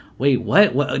like, wait,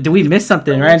 what did we miss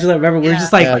something, right, Angela? Remember, we were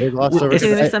just like,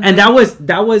 and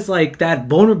that was like that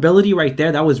vulnerability right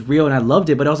there, that was real, and I loved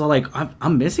it, but I was all like,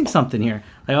 I'm missing something here.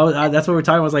 Like that's what we're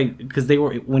talking about, was like, because they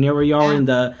were, whenever y'all were in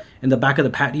the back of the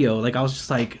patio, like I was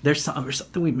just like, there's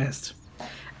something we missed.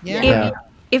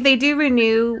 If they do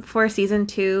renew for season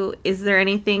 2, is there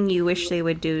anything you wish they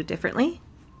would do differently?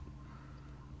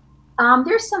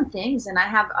 There's some things, and I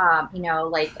have,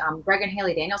 Greg and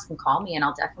Haley Daniels can call me, and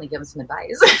I'll definitely give them some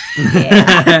advice.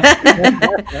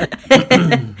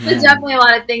 There's definitely a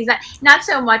lot of things that, not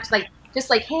so much like, just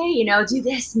like, hey, do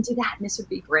this and do that, and this would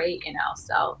be great,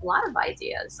 so a lot of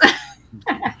ideas.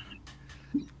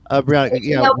 Brianna,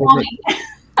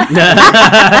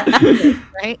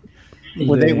 Right?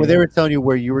 When they were telling you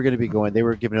where you were going to be going, they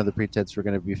were giving other pretense we're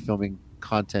going to be filming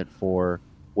content for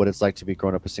what it's like to be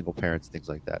growing up with single parents, things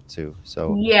like that too. So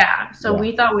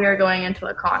we thought we were going into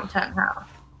a content house.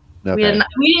 Okay. We didn't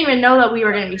even know that we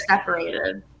were going to be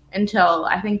separated until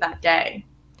I think that day.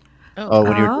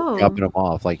 When you were dropping them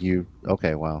off, like you.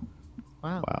 Okay, wow.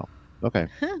 Okay,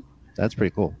 that's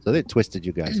pretty cool. So they twisted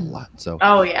you guys a lot. So.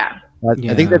 Oh yeah. I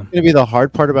think that's going to be the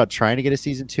hard part about trying to get a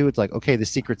season 2. It's like, okay, the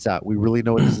secret's out. We really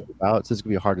know what this is about, so it's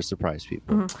going to be hard to surprise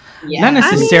people. Not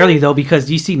necessarily though,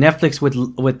 because you see Netflix with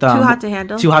Too Hot to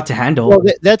Handle. Too Hot to Handle. Well,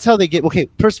 that's how they get. Okay,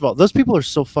 first of all, those people are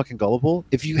so fucking gullible.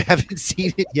 If you haven't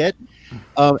seen it yet,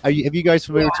 have you guys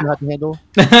familiar with Too Hot to Handle?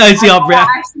 I see all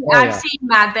I've seen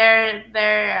that.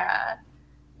 They're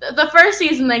the first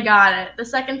season they got it. The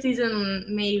second season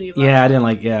maybe. But I didn't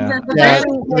like.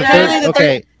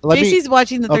 Okay, JC's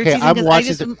watching the third season I'm because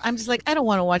watching I'm just like I don't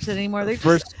want to watch that anymore. They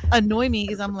just annoy me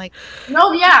because I'm like,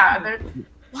 no, yeah.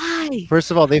 why?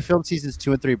 First of all, they filmed seasons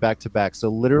 2 and 3 back to back. So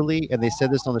literally, and they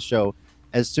said this on the show,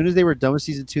 as soon as they were done with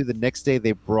season 2, the next day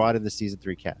they brought in the season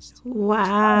 3 cast.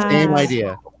 Wow. Same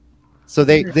idea. So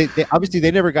they obviously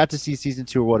they never got to see season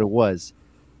 2 or what it was.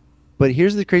 But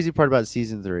here's the crazy part about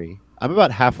season 3. I'm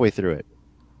about halfway through it,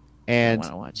 and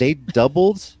they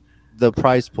doubled the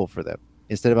prize pool for them.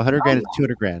 Instead of 100 grand, it's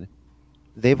 200 grand.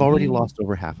 They've already lost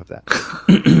over half of that.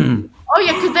 Oh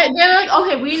yeah, because they're like,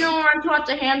 okay, we know we're too hot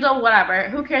to handle. Whatever.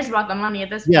 Who cares about the money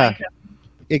at this point? Yeah,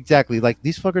 exactly. Like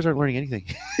these fuckers aren't learning anything.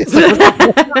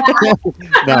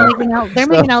 They're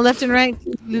making out left and right,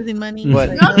 losing money.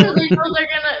 But, No, so they know they're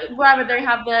gonna whatever. They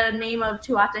have the name of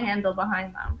Too Hot to Handle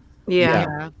behind them.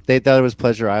 Yeah. They thought it was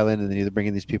Pleasure Island, and then they're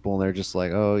bringing these people, and they're just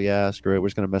like, "Oh yeah, screw it, we're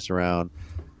just gonna mess around,"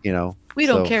 you know. We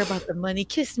don't care about the money.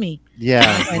 Kiss me. Yeah.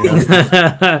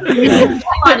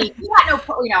 Money. We got no,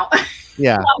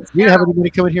 Yeah. We didn't have any money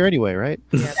coming here anyway, right?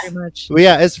 Yeah, pretty much. But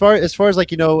yeah, as far as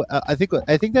like I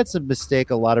think that's a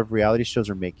mistake a lot of reality shows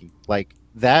are making. Like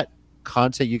that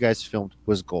content you guys filmed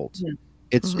was gold. Mm-hmm.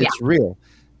 It's real,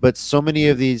 but so many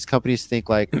of these companies think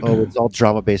like, oh, it's all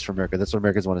drama based for America. That's what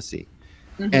Americans want to see.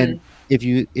 Mm-hmm. And if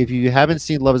you haven't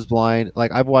seen Love Is Blind,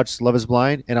 like I've watched Love Is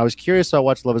Blind, and I was curious, so I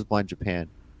watched Love Is Blind Japan,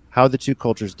 how the two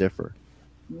cultures differ.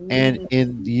 And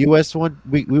in the U.S. one,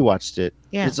 we watched it.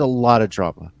 Yeah. It's a lot of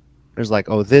drama. There's like,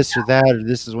 oh, this or that, or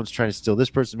this is one's trying to steal this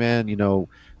person, man. You know,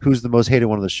 who's the most hated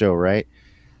one of the show, right?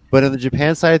 But on the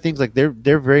Japan side of things, like they're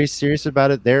very serious about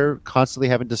it. They're constantly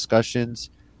having discussions.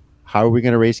 How are we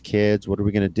going to raise kids? What are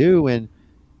we going to do? And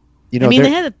you know, I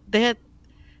mean,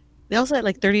 they also had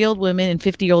like 30-year-old women and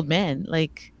 50-year-old men,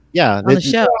 like on the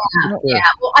show. Yeah.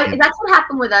 Well, that's what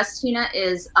happened with us, Tina.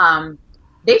 Is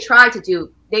they tried to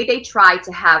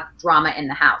have drama in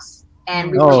the house, and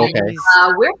we were like,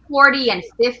 we're 40 and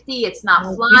 50. It's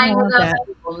not flying with us.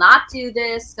 We will not do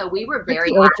this. So we were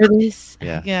very adamant.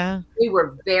 Yeah. We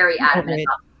were very adamant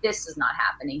about this is not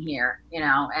happening here, you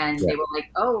know. And they were like,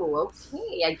 "Oh,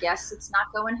 okay. I guess it's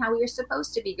not going how we were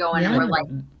supposed to be going." And we're like,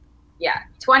 "Yeah,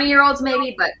 20-year-olds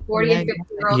maybe, but 40 and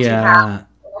 50-year-olds who have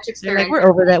so much experience." Like, we're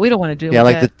over that. We don't want to do. Yeah,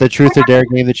 like the Truth or Dare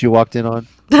game that you walked in on.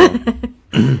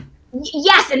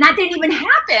 Yes, and that didn't even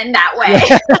happen that way.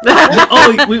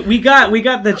 we got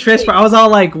the Trish part. I was all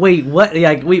like, wait, what?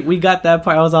 Like we got that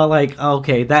part. I was all like,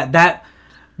 okay, that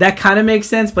kind of makes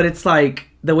sense, but it's like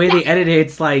the way they edit it,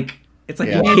 it's like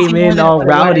you came in all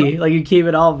rowdy, like you came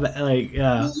in all like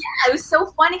Yeah, it was so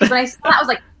funny because when I saw that, I was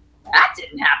like, that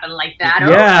didn't happen like that.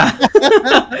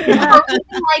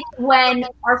 Like when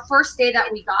our first day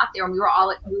that we got there, and we were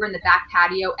in the back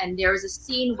patio, and there was a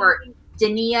scene where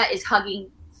Dania is hugging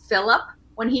Philip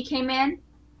when he came in,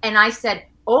 and I said,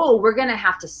 "Oh, we're gonna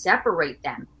have to separate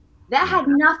them." That had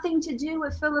nothing to do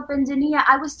with Philip and Dania.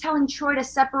 I was telling Troy to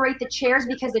separate the chairs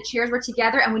because the chairs were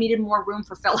together and we needed more room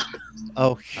for Philip.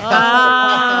 Oh,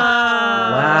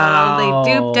 wow! They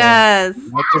duped us.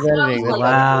 Wow.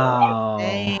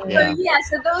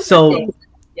 So those are things.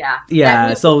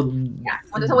 Yeah. So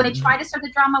when they tried to start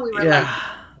the drama, we were like,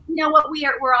 you know what?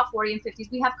 We're all 40 and 50s.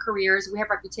 We have careers. We have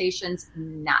reputations.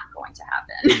 Not going to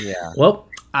happen. Yeah. Well,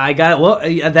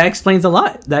 that explains a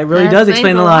lot. That really does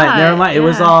explain a lot. Never mind. It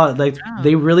was all like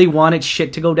they really wanted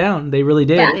shit to go down. They really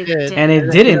did, and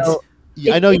it didn't.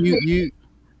 I know you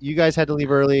guys had to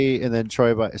leave early, and then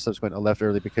Troy subsequently left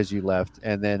early because you left,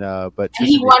 and then but and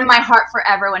he won my heart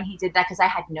forever when he did that because I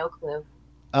had no clue.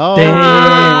 Oh.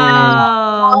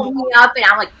 Damn. Called me up, and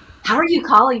I'm like, "How are you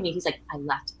calling me?" He's like, "I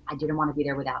left. I didn't want to be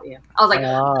there without you." I was like,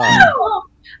 "Oh."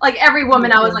 Like every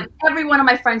woman, I was like, every one of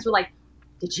my friends were like,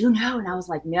 "Did you know?" And I was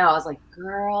like, "No." I was like,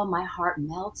 "Girl, my heart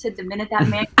melted the minute that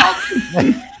man called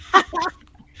me."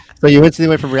 So you instantly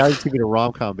went from reality TV to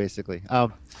rom-com, basically.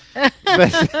 But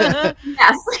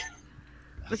yes.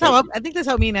 I think that's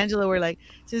how me and Angela were like.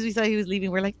 As soon as we saw he was leaving,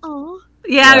 we're like, "Oh."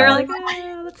 Yeah, we were like,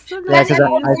 "Oh, that's so nice." Yeah,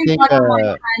 I think one of my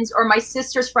friends or my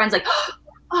sister's friends like,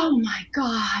 "Oh my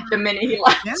god!" The minute he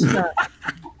left.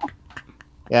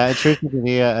 Yeah, and Trish and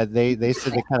Dania, they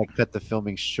said they kind of cut the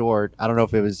filming short. I don't know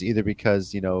if it was either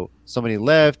because so many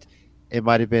left. It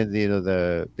might have been they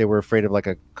were afraid of like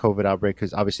a COVID outbreak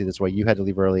because obviously that's why you had to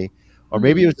leave early, Or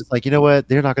maybe it was just like, you know what,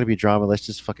 they're not going to be drama. Let's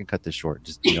just fucking cut this short.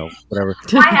 Just, you know, whatever.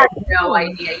 I have no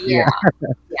idea. Yeah.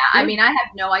 I mean, I have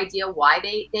no idea why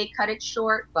they cut it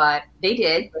short, but they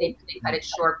did. They cut it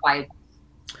short by.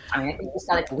 I mean, I think it's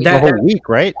like a week. The whole week,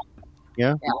 right?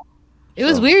 Yeah. It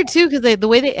was weird too because the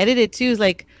way they edited it too is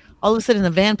like all of a sudden the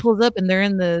van pulls up and they're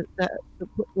in the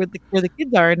where the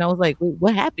kids are, and I was like, wait,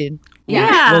 what happened?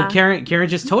 Yeah. Well, Karen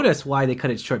just told us why they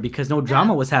cut it short because no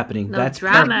drama was happening. No That's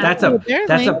drama. that's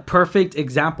a perfect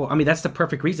example. I mean, that's the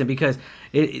perfect reason because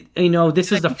you know,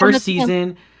 this is the first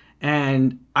season,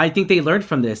 and I think they learned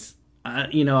from this.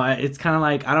 You know, it's kind of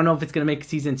like I don't know if it's gonna make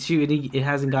season 2. It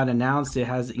hasn't got announced. It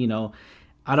has, you know.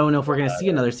 I don't know if we're gonna see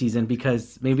another season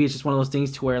because maybe it's just one of those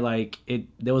things to where like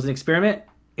there was an experiment.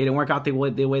 It didn't work out the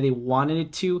way they wanted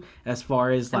it to, as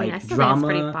far as like I still think it's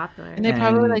pretty drama. popular. And they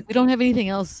probably were like, we don't have anything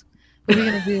else. What are we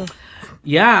gonna do?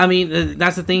 Yeah, I mean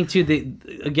that's the thing too.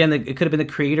 It could have been the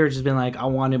creator just been like, I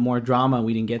wanted more drama.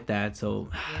 We didn't get that, so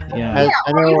yeah.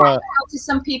 I or know. you have to help to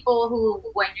some people who,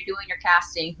 when you're doing your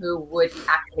casting, who would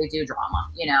actually do drama.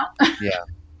 You know. Yeah.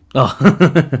 Oh.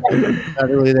 Not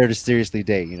really there to seriously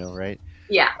date, you know, right?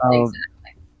 Yeah.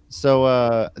 Exactly.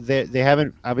 So they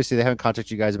haven't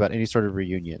contacted you guys about any sort of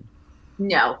reunion.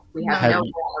 No, we have no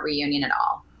reunion at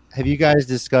all. Have you guys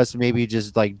discussed maybe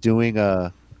just like doing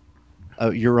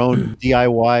your own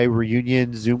DIY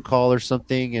reunion Zoom call or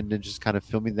something, and then just kind of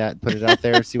filming that and put it out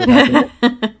there and see what happens?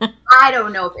 I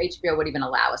don't know if HBO would even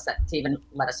allow us to even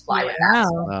let us fly with that.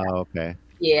 So. Oh, okay.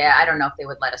 Yeah, I don't know if they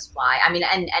would let us fly. I mean,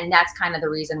 and that's kind of the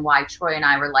reason why Troy and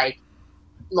I were like,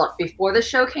 look, before the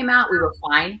show came out, we were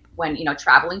fine when, you know,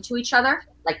 traveling to each other.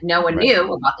 Like no one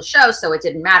knew about the show, so it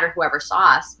didn't matter whoever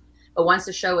saw us. But once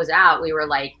the show was out, we were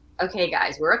like, okay,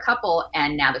 guys, we're a couple,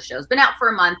 and now the show's been out for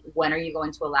a month. When are you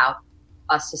going to allow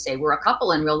us to say we're a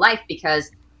couple in real life? Because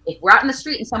if we're out in the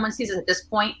street and someone sees us at this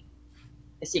point,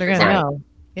 the secret's out.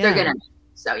 They're gonna know.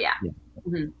 So yeah.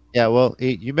 Mm-hmm. Yeah, well,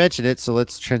 you mentioned it, so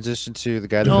let's transition to the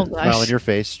guy that put the smile on your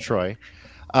face, Troy.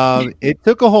 It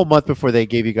took a whole month before they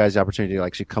gave you guys the opportunity to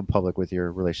actually come public with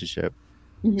your relationship.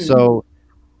 Mm-hmm. So,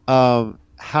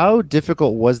 how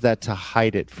difficult was that to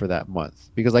hide it for that month?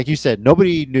 Because, like you said,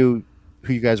 nobody knew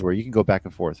who you guys were. You can go back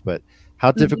and forth, but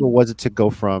how difficult was it to go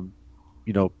from,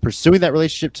 you know, pursuing that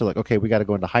relationship to like, okay, we got to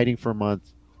go into hiding for a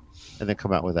month, and then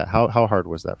come out with that? How hard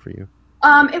was that for you?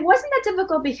 It wasn't that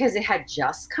difficult because it had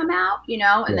just come out, you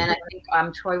know, and then I think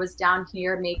Troy was down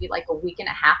here maybe like a week and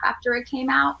a half after it came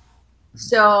out.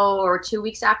 So, or 2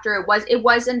 weeks after it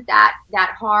wasn't that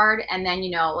hard. And then, you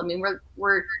know, I mean,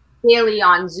 we're daily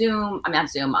on Zoom,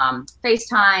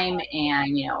 FaceTime,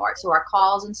 and, you know, our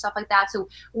calls and stuff like that. So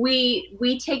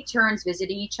we take turns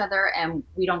visiting each other, and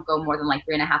we don't go more than like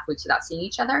 3.5 weeks without seeing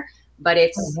each other. But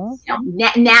it's, you know,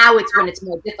 now it's when it's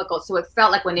more difficult. So it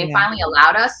felt like when they finally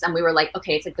allowed us, and we were like,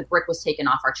 okay, it's like the brick was taken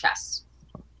off our chests.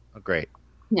 Oh, great.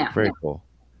 Yeah. Very cool.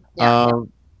 Yeah.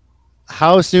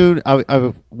 How soon?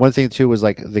 One thing too was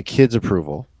like the kids'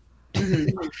 approval.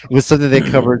 It was something they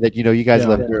covered that, you know, you guys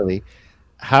left early.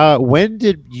 When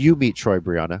did you meet Troy,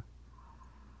 Brianna?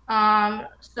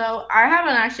 So I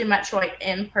haven't actually met Troy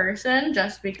in person,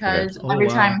 just because every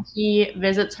time he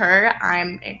visits her,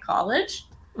 I'm in college.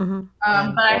 Mm-hmm.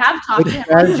 But I have talked to him.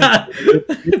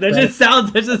 That just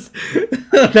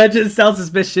sounds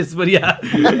suspicious, but yeah,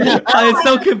 it's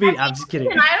so convenient. I'm just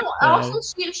kidding. And also,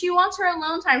 she wants her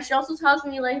alone time. She also tells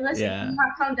me like, listen, can you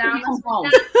not come down?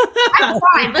 I'm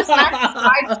fine. Listen, I've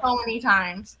tried so many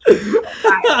times.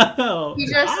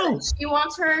 She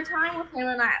wants her time with him,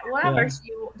 and whatever. She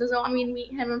doesn't want me to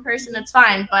meet him in person. It's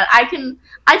fine, but I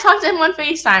talk to him on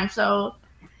FaceTime, so.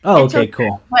 Oh, okay,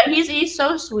 cool. But he's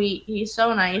so sweet. He's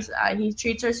so nice. He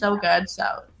treats her so good. So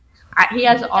he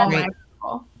has all my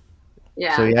approval.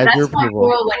 Yeah, so that's my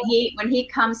rule. When he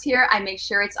comes here, I make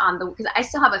sure it's on because I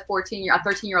still have a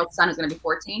 13-year-old son who's going to be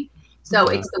 14. So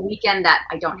it's the weekend that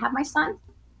I don't have my son,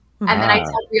 and then I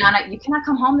tell Brianna, you cannot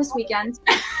come home this weekend.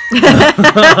 And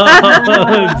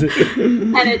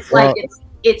it's like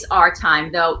it's our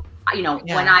time, though. You know,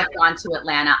 when I've gone to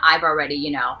Atlanta, I've already, you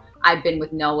know. I've been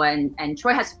with Noah, and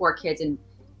Troy has 4 kids, and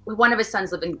one of his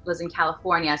sons lives in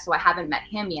California, so I haven't met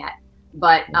him yet.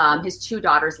 But his 2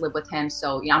 daughters live with him,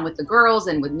 so I'm with the girls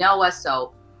and with Noah,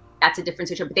 so that's a different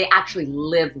situation. But they actually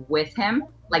live with him,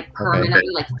 like permanently,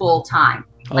 like full time.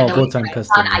 Like full time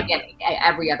custody. I get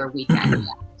every other weekend.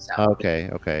 So.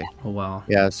 Okay. Oh wow.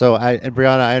 Yeah. So and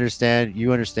Brianna, I understand.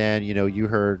 You understand. You know, you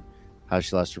heard how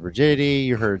she lost her virginity.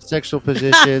 You heard sexual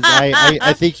positions.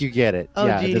 I think you get it.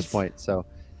 At this point. So.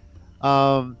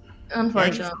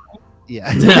 Unfortunately.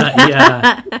 Yeah.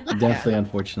 Yeah. Definitely,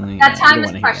 unfortunately. That time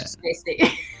is precious,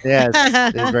 Stacy. Yes,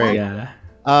 it's very. Yeah.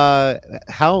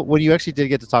 How when you actually did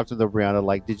get to talk to them, Brianna,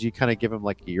 like, did you kind of give him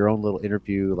like your own little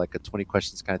interview, like a 20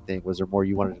 questions kind of thing? Was there more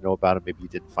you wanted to know about him? Maybe you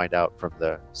didn't find out from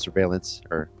the surveillance,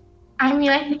 or I mean,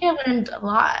 I think I learned a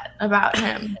lot about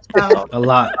him. So A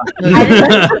lot.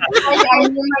 I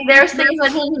mean, like, there's things I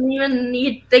didn't even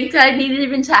think that I needed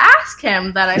even to ask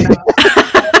him that I know.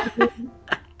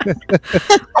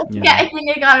 I think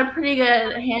I got a pretty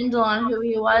good handle on who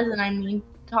he was, and I mean,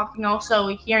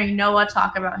 hearing Noah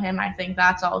talk about him, I think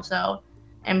that's also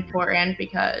important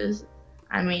because,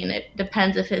 I mean, it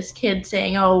depends if his kid's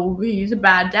saying, "Oh, he's a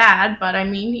bad dad," but I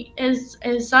mean, his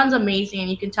son's amazing, and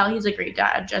you can tell he's a great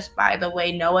dad just by the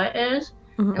way Noah is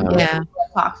and the way he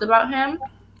talks about him.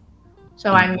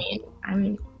 So I mean,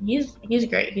 he's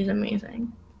great. He's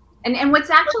amazing. And what's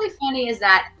actually funny is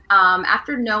that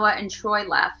after Noah and Troy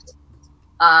left,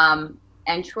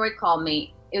 and Troy called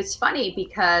me, it was funny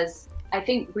because I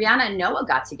think Brianna and Noah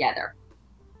got together.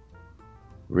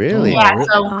 really? Yeah.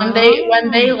 So when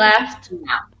they left,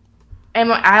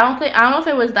 and I don't know if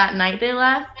it was that night they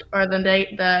left or the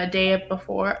day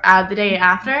before, the day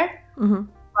after. Mm-hmm.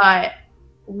 But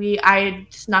I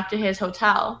snuck to his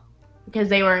hotel because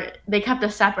they kept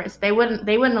us separate. So they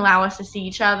wouldn't allow us to see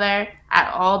each other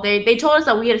at all. They told us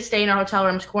that we had to stay in our hotel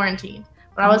rooms quarantined.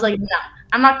 But I was like, no,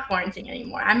 I'm not quarantining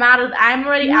anymore. I'm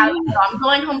already out of it. I'm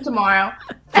going home tomorrow.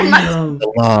 And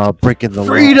The law, breaking the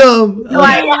Freedom. so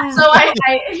I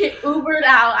Ubered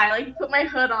out. I like put my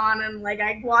hood on and like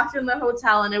I walked in the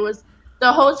hotel, and it was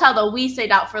the hotel that we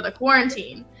stayed out for the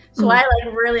quarantine. So I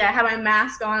had my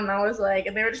mask on, and I was like,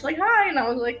 and they were just like, hi, and I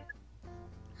was like,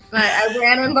 and I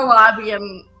ran in the lobby,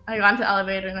 and I got into the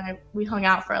elevator, and we hung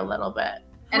out for a little bit.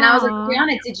 And I was like,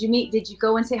 Brianna, did you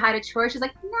go and say hi to Troy? She's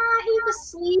like, nah, he was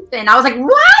sleeping. I was like,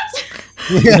 what?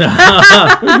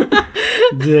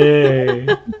 Dang.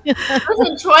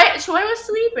 Listen, Troy was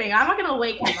sleeping. I'm not gonna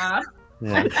wake him up.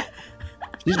 Yeah.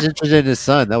 She's interested in his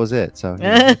son. That was it. So.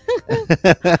 Yeah.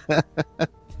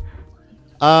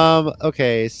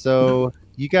 Okay. So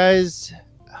you guys,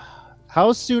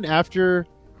 how soon after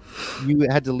you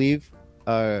had to leave,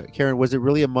 Karen? Was it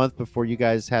really a month before you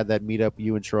guys had that meetup,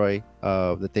 you and Troy,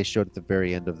 that they showed at the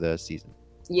very end of the season?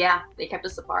 Yeah, they kept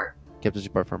us apart. Kept us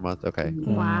apart for a month. Okay.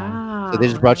 Wow. So they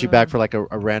just brought you back for like a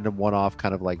random one-off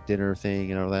kind of like dinner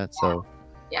thing and all that. So.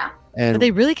 Yeah. And But they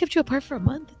really kept you apart for a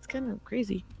month. It's kind of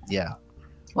crazy. yeah.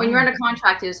 When you're under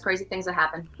contract, there's crazy things that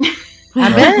happen. I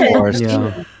bet. Of course.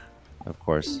 Yeah. Of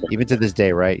course. Even to this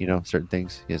day, right? You know, certain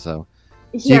things. Yeah. So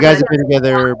you guys have been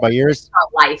together by years. Our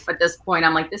life at this point.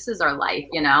 I'm like, this is our life,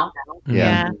 you know?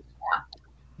 Yeah.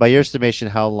 By your estimation,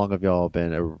 how long have y'all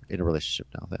been in a relationship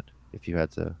now? Then, if you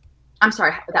had to, I'm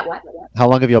sorry, that what? how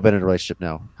long have y'all been in a relationship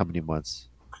now? How many months?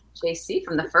 JC,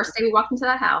 from the first day we walked into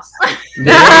that house.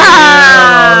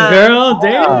 Damn, girl,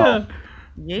 damn.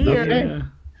 Yeah.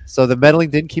 So the meddling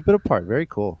didn't keep it apart. Very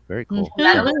cool. Very cool.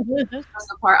 Us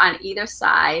apart on either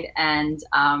side. And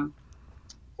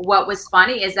what was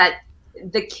funny is that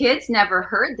the kids never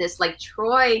heard this. Like,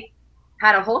 Troy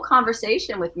had a whole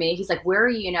conversation with me. He's like, where are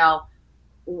you know?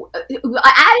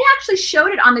 I actually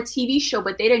showed it on the TV show,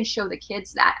 but they didn't show the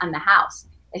kids that on the house.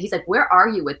 And he's like, where are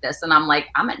you with this? And I'm like,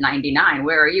 I'm at 99.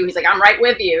 Where are you? He's like, I'm right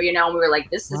with you. You know, and we were like,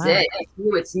 this is it. It's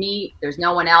you. It's me. There's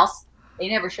no one else. They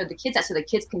never showed the kids that. So the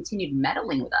kids continued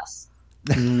meddling with us.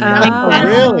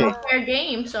 Really? Fair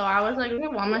game. So I was like,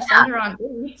 well, I'm gonna send her on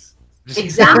dates.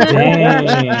 Exactly.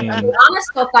 Dang.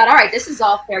 Honest thought, all right, this is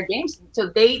all fair games. So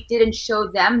they didn't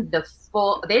show them the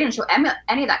full. They didn't show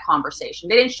any of that conversation.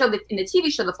 They didn't show in the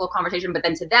TV show the full conversation, but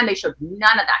then to them they showed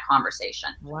none of that conversation.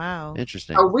 Wow.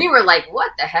 Interesting. So we were like, what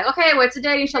the heck? Okay, well, it's a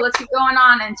dating show. Let's keep going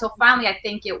on until finally, I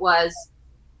think it was,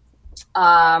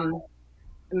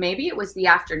 maybe it was the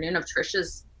afternoon of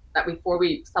Trisha's before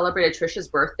we celebrated Trisha's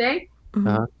birthday,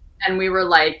 and we were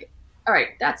like, all right,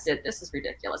 that's it. This is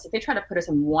ridiculous. If they try to put us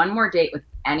in one more date with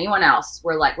anyone else,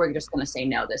 we're just going to say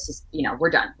no. This is,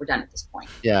 we're done. We're done at this point.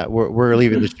 Yeah, we're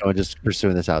leaving the show and just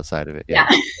pursuing this outside of it. Yeah.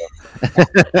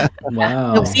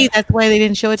 Wow. No, see, that's why they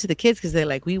didn't show it to the kids, because they're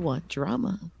like, we want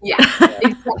drama. Yeah,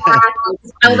 exactly.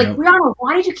 I was like, Brianna,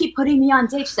 why did you keep putting me on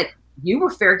dates? She's like, you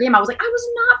were fair game. I was like, I was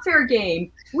not fair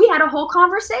game. We had a whole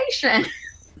conversation.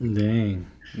 Dang.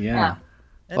 Yeah.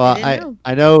 Well,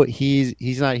 I know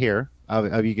he's not here.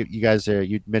 You guys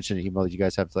you mentioned an email that you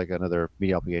guys have like another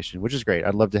media obligation, which is great.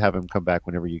 I'd love to have him come back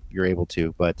whenever you're able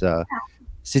to. But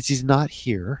since he's not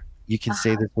here, you can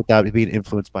say this without being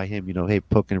influenced by him. Hey,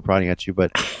 poking and prodding at you.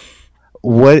 But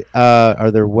what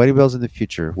are there wedding bells in the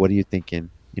future? What are you thinking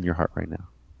in your heart right now?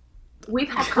 We've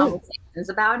had conversations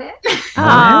about it. We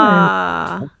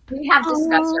have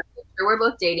discussed our future. We're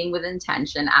both dating with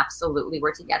intention. Absolutely,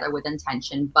 we're together with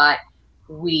intention, but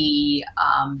we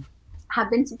have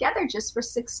been together just for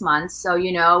 6 months. So,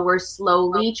 we're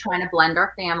slowly trying to blend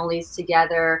our families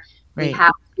together. Right. We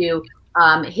have to,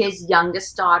 his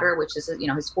youngest daughter, which is,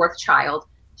 his fourth child,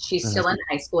 she's still in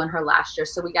high school in her last year.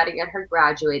 So we got to get her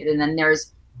graduated. And then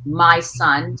there's my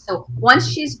son. So once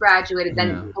she's graduated, then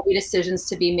there'll be decisions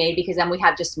to be made, because then we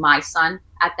have just my son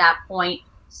at that point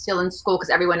still in school, because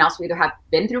everyone else will either have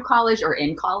been through college or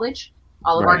in college.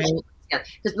 All of our children together.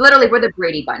 Because literally we're the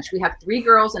Brady Bunch. We have 3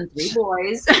 girls and 3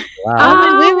 boys. Wow.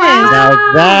 Oh,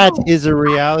 Now that is a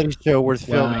reality show worth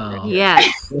filming. Wow.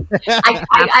 Yes.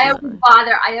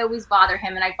 I always bother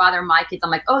him, and I bother my kids. I'm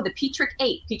like, oh, the Petrick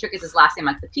 8. Petrick is his last name.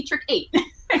 I'm like, the Petrick 8. Oh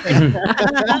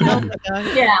my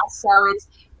God. Yeah, so it's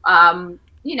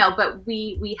but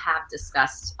we have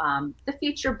discussed the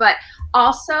future, but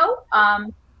also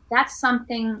that's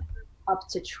something up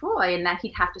to Troy, and that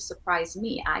he'd have to surprise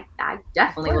me. I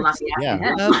definitely will not be asking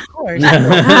him. Of course.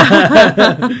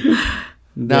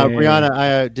 Now, Dang.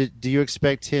 Brianna, do you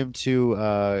expect him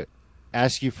to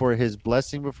ask you for his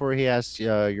blessing before he asks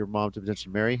your mom to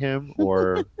potentially marry him,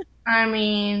 or? I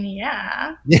mean,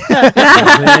 yeah.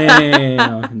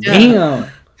 Damn.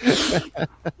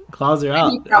 Claws are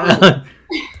out.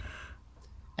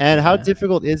 And how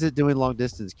difficult is it doing long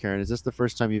distance, Karen? Is this the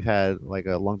first time you've had like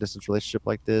a long distance relationship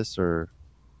like this, or?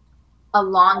 A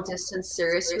long distance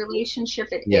serious relationship,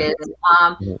 it is.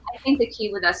 I think the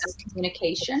key with us is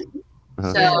communication.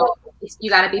 So you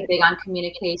got to be big on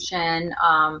communication.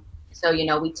 So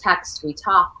we text, we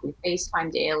talk, we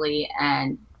FaceTime daily,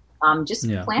 and just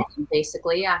planning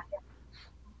basically. Yeah.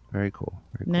 Very cool.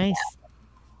 Nice.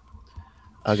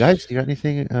 Guys, do you got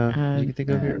anything you can think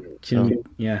of here?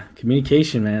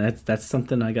 Communication, man. That's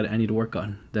something I need to work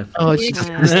on. Definitely. Oh, Jesus.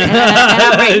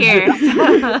 Right here.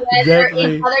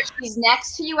 Whether she's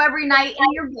next to you every night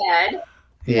in your bed,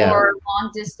 or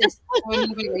long distance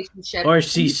any relationship, or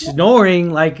she's snoring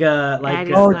like a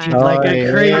crazy.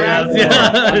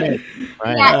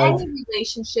 Any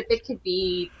relationship. It could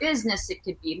be business, it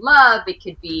could be love, it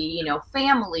could be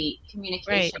family.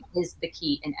 Communication is the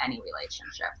key in any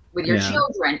relationship with your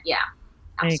children. Yeah,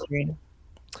 absolutely. I agree.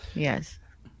 Yes.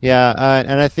 Yeah,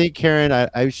 and I think, Karen,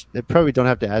 I probably don't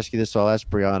have to ask you this, so I'll ask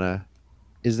Brianna.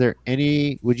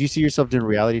 Would you see yourself doing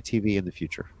reality TV in the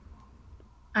future?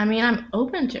 I mean, I'm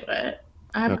open to it.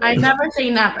 I never say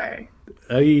never.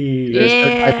 There's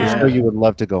no type of show you would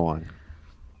love to go on.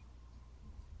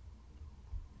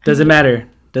 Doesn't matter.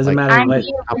 Doesn't matter what.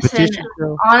 Listen,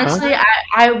 honestly,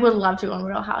 I would love to go on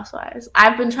Real Housewives.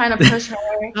 I've been trying to push her.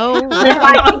 Oh, If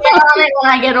I can get on it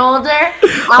when I get older.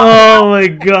 Oh my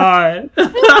God.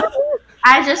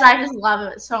 I just love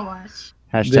it so much.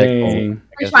 Hashtag.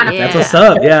 That's what's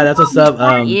up. Yeah, that's what's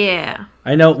up. Yeah.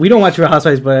 I know we don't watch Real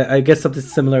Housewives, but I guess something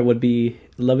similar would be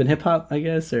Love and Hip Hop, I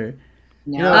guess, or.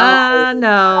 No.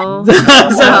 No.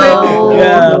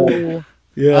 Yeah.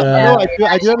 Yeah.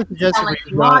 I do have a suggestion.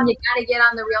 Mom, you gotta get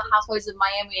on the Real Housewives of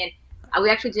Miami, and we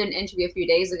actually did an interview a few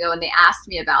days ago, and they asked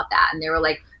me about that, and they were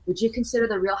like, "Would you consider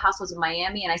the Real Housewives of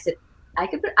Miami?" And I said, I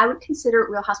would consider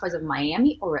Real Housewives of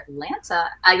Miami or Atlanta.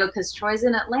 I go, because Troy's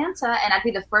in Atlanta, and I'd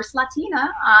be the first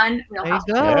Latina on Real there you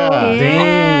Housewives. go.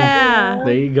 Damn.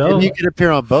 There you go. And you could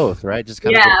appear on both, right? Just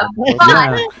kind of.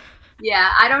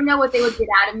 Yeah, I don't know what they would get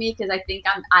out of me, because I think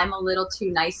I'm a little too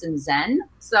nice and zen.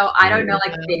 So I don't know,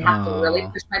 like, they have to really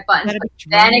push my buttons. But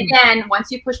then again,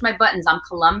 once you push my buttons, I'm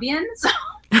Colombian. So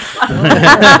you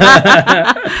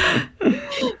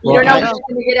don't know what you're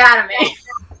going to get out of me.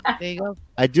 There you go.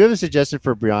 I do have a suggestion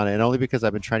for Brianna, and only because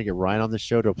I've been trying to get Ryan on the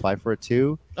show to apply for it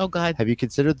too. Oh God. Have you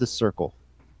considered The Circle?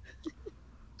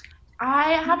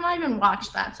 I have not even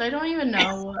watched that, so I don't even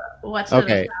know what's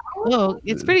okay. Oh,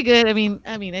 it's pretty good. I mean,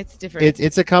 it's different.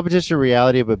 It's a competition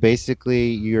reality, but basically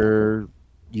you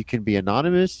can be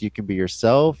anonymous, you can be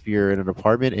yourself. You're in an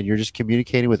apartment, and you're just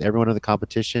communicating with everyone in the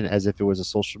competition as if it was a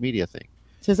social media thing.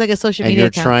 So it's like a social and media you're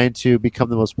account. trying to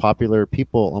become the most popular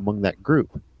people among that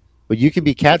group. But you can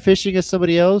be catfishing as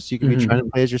somebody else. You can be trying to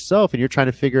play as yourself, and you're trying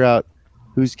to figure out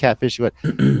who's catfishing what.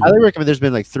 I highly recommend. There's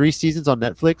been like 3 seasons on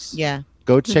Netflix. Yeah.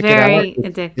 Go check Very it out.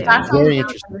 addictive. That's very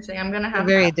interesting. I'm gonna have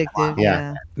Very to addictive.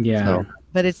 Yeah. Yeah. Yeah.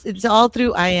 But it's all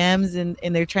through IMs, and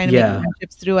they're trying to make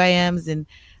friendships through IMs and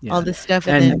all this stuff,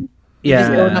 and then you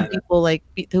just go on people like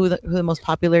who are the most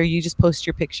popular. You just post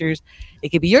your pictures. It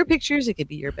could be your pictures. It could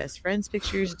be your best friend's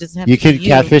pictures. It doesn't have You to be can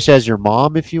catfish as your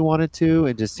mom if you wanted to,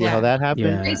 and just see how that happens.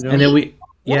 Yeah. You know? And then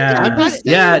Yeah, One guy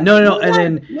yeah, no, and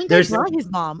then one guy there's brought his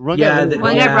mom. One Yeah, guy-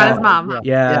 One guy brought his mom.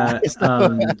 yeah, Yeah.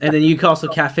 and then you can also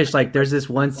catfish. Like, there's this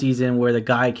one season where the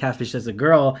guy catfishes a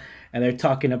girl, and they're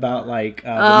talking about like the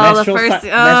menstrual cycle,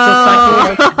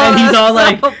 and he's all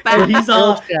like, and he's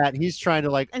all chat. He's trying to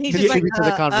like And he's just contribute like, to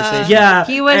the conversation. yeah,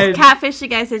 He was and-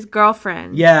 catfishing as his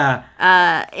girlfriend. yeah,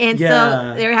 And Yeah.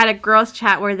 so they had a girls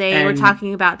chat where they were And-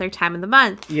 talking about their time of the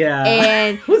month. yeah,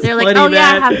 And It was they're like, funny, "Oh yeah,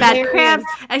 I man. have bad Hilarious. cramps,"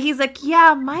 and he's like,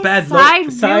 "Yeah, my Bad side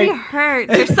really side."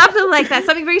 hurts," or something like that,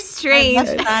 something very strange.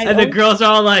 and the girls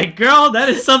are all like, "Girl, that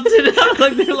is something."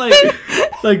 Like they're like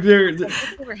they're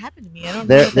That never happened to me. I don't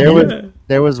There know.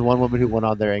 there was one woman who went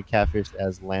on there and catfished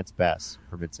as Lance Bass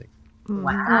from NSYNC.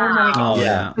 Wow. oh Yeah.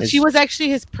 yeah. But she was actually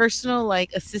his personal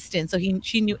like assistant, so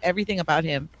she knew everything about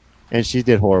him. And she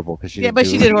did horrible because she Yeah, didn't but do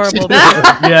she it. did horrible.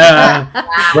 Yeah,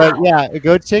 But yeah,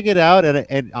 go check it out.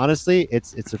 And honestly,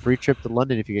 it's a free trip to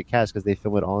London if you get cast because they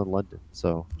film it all in London.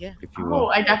 So Yeah. if you Oh, will,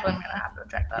 I definitely am gonna have to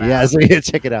check that out. yeah, so you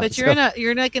check it out. But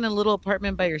you're like in a little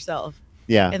apartment by yourself,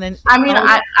 yeah, and then I mean,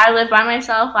 all- I live by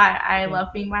myself. I love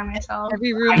being by myself.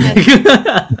 every room has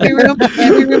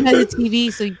every room has a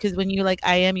TV. So because when you like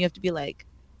IM, you have to be like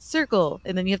circle,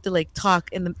 and then you have to like talk,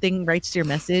 and the thing writes your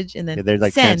message, and then they're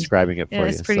like send. transcribing it for Yeah, you.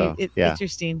 it's pretty So, yeah,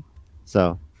 interesting.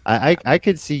 so I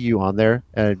could see you on there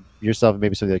and yourself and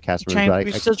maybe some of the other cast members.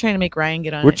 but We're still trying to make Ryan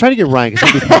get on. we're it. trying to get Ryan because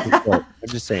he'll be fucking short. I'm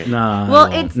just saying. nah. Well,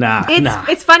 no, it's nah.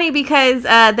 it's funny because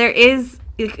there is.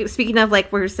 Speaking of,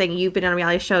 like, we're saying you've been on a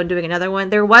reality show and doing another one.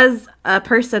 There was a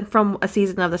person from a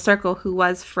season of The Circle who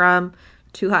was from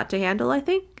Too Hot to Handle, I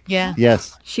think. Yeah.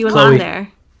 Yes, She was Chloe. on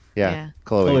there. yeah, Yeah.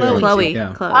 Chloe. Chloe. Chloe.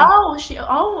 Yeah. Chloe.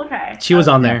 Oh, okay. She was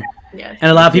on there. Yes.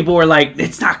 And a lot of people were like,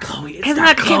 "It's not Chloe. It's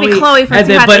not can't Chloe." be Chloe from And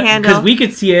Too then, Hot but to Handle. because we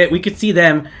could see it, we could see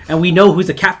them, and we know who's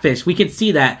a catfish. We can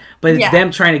see that, but it's Yeah.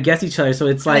 them trying to guess each other. So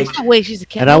it's like, Oh, wait, she's a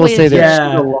cat. And I will say that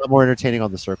Yeah. she's a lot more entertaining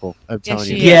on the circle. I'm telling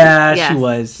she you. is. yeah, Yes. she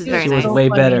was. She's She very was nice. way So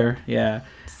funny. better. Yeah.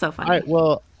 So funny. All right.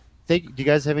 Well, do you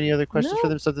guys have any other questions for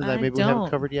No, them? Something that I maybe we haven't don't.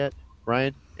 covered yet?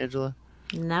 Ryan, Angela.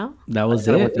 No? That was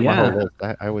I it. went through my whole Yeah. list.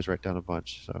 I always write down a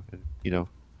bunch, so times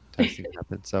things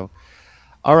happen. So,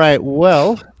 all right.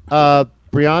 Well,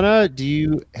 Brianna, do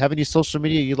you have any social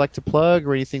media you'd like to plug,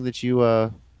 or anything that you,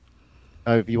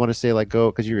 if you want to say, like,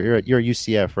 go because you're a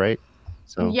UCF, right?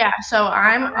 So Yeah, so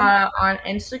I'm on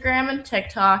Instagram and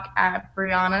TikTok at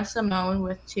Brianna Simone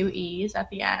with 2 E's at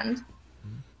the end.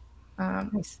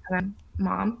 And then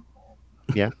mom.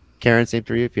 Karen, same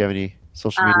for you. If you have any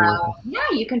social media, Yeah,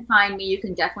 you can find me. You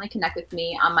can definitely connect with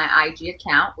me on my IG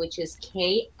account, which is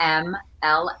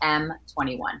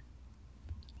KMLM21.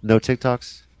 no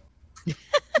TikToks.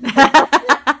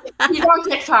 She's on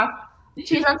TikTok.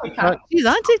 She's on TikTok. She's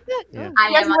on TikTok. Yeah. I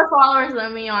She has am on more followers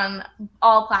than me on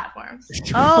all platforms.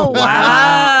 Oh Wow.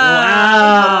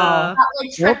 Wow. Not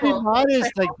like Don't be triple.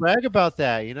 modest. Like brag about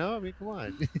that. I mean, come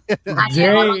on. I am on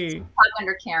Dang. TikTok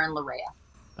under Karen Larea.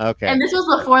 Okay. And this was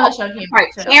before the show came Right,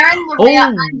 out, too. Karen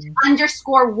Larea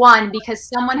Oh. _1 because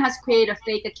someone has created a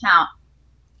fake account.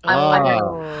 I'm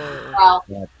well,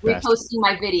 That reposting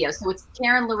my video, so it's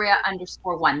Karen Larea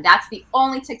 _1. That's the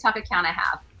only TikTok account I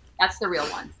have. That's the real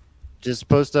one. Just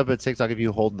post up a TikTok of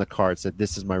you holding the card, said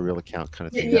this is my real account, kind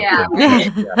of thing. Yeah. Oh. In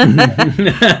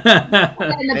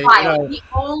the Hey, bio, the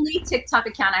only TikTok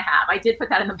account I have. I did put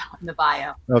that in the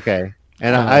bio. Okay.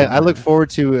 And I look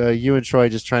forward to you and Troy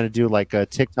just trying to do like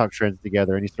TikTok trends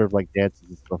together, any sort of like dances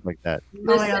and stuff like that. Oh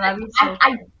my Listen, God, that'd be so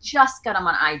I just got them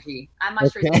on IG. I'm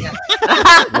not sure. Okay.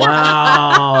 It's good.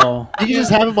 Wow. You can just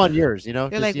have them on yours, They're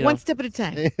just, like one step at a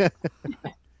time.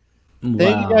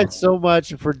 Thank you guys so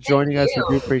much for joining us. you.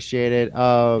 We do appreciate it.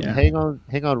 Yeah. Hang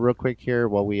on real quick here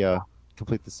while we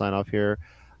complete the sign off here.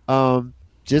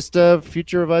 Just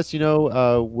future of us,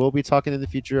 we'll be talking in the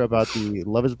future about the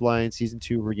Love is Blind season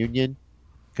 2 reunion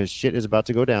because shit is about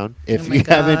to go down. If my you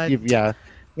haven't, God.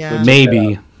 Yeah.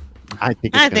 Maybe. I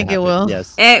think I it's think gonna it happen. will.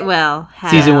 Yes. It will.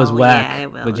 Season was Hell whack, Yeah,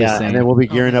 it will. but just Yeah, saying. and then we'll be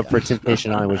Oh gearing my up for gosh.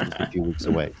 Temptation Island, which is a few weeks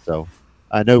away. So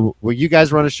I know you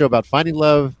guys run a show about finding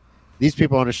love. These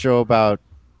people on a show about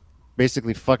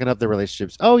basically fucking up their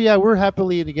relationships. Oh yeah, we're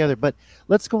happily together, but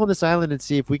let's go on this island and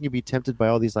see if we can be tempted by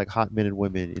all these like hot men and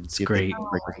women and see if they great. can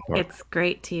break us apart. It's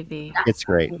great TV. It's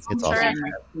great. It's Sure. awesome.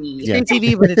 It's Yeah. great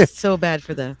TV, but it's so bad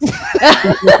for them.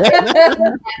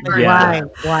 Yeah.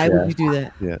 Why would you do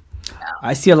that?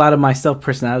 I see a lot of myself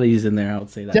personalities in there. I would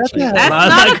say that. Definitely. Like, That's lot-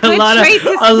 not like a good trait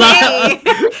to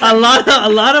say. a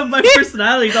lot of my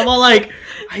personalities. I'm all like,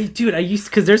 I used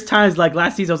because there's times like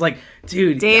last season I was like,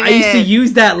 dude, I used to David.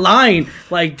 use that line,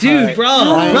 like, dude, Right. bro,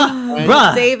 Right.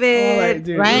 bruh. David. I'm like,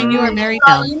 dude, Ryan, bruh. you are married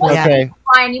Well, now. you must- Yeah. Okay.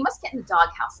 Ryan, you must get in the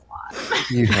doghouse a lot.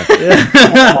 You have Yeah.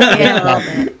 Yeah, a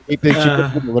little bit. Keep it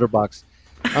in the litter box.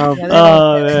 Oh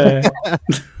man.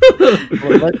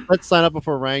 Well, let's sign up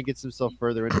before Ryan gets himself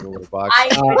further into the litter box.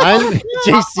 I'm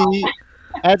JC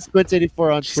at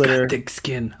Squint84 on She's got Twitter. thick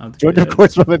skin. Joined, of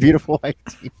course, by my beautiful wife,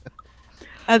 Tina.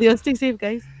 Adios, stay safe,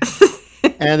 guys.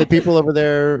 And the people over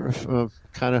there,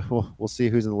 kind of, we'll see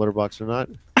who's in the litter box or not.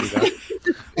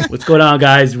 What's going on,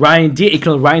 guys? Ryan D,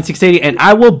 Ryan680, and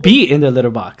I will be in the litter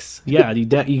box. Yeah, you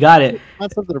got it.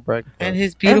 That's something to brag about. And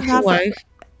his beautiful wife.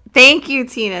 Thank you,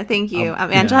 Tina. Thank you.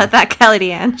 I'm yeah. Angela at that Kelly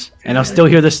DeAnge. And I'll still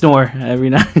hear the snore every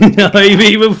night.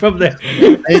 even from there.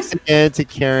 Thanks again to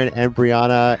Karen and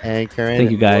Brianna. And Karen,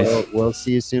 thank you, guys. We'll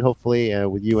see you soon, hopefully,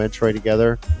 with you and Troy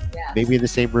together. Yeah. Maybe in the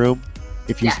same room.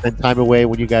 If you spend time away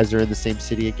when you guys are in the same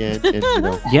city again. And,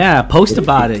 Yeah, post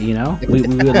about it, we will,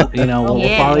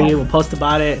 we'll follow you, we'll post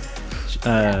about it,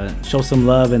 show some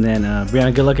love, and then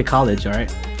Brianna, good luck at college, all right?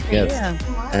 Yes. Yeah.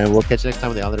 And we'll catch you next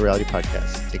time on the On the Reality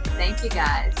Podcast. Take care. Thank you,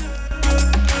 guys.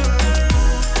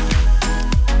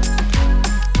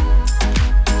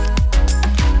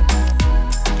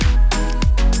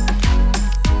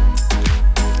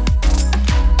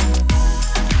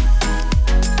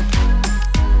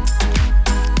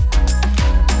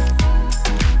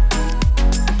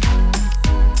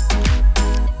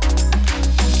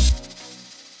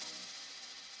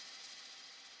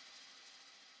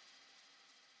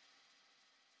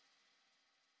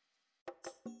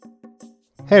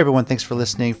 Hey everyone, thanks for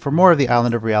listening. For more of the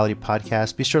Island of Reality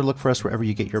podcast, be sure to look for us wherever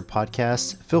you get your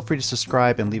podcasts. Feel free to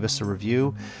subscribe and leave us a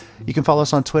review. You can follow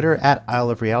us on Twitter at Isle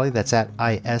of Reality, that's at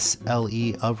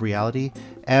ISLE of Reality.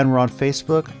 And we're on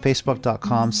Facebook,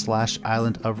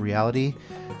 facebook.com/Island of Reality.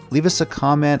 Leave us a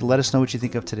comment, let us know what you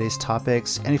think of today's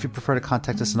topics, and if you prefer to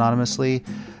contact us anonymously,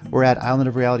 we're at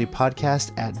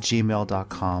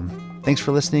islandofrealitypodcast@gmail.com. Thanks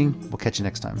for listening. We'll catch you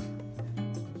next time.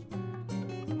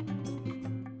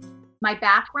 My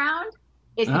background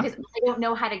is because I don't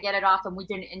know how to get it off, and we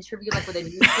did an interview like with a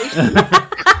news station.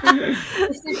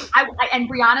 And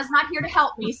Brianna's not here to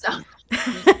help me, so.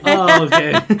 Oh,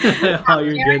 okay. Oh,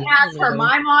 you're Karen good. has her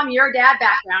my mom, your dad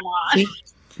background on.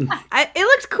 It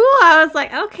looked cool. I was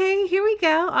like, okay, here we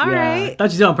go. All right. I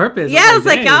thought you did it on purpose. Yeah, I was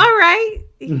like, dang. all right.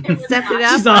 Stepped it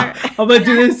up. She's on, I'm going to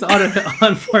do this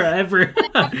on forever.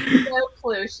 No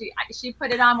clue. She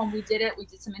put it on when we did it. We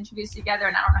did some interviews together,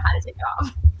 and I don't know how to take it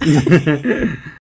off.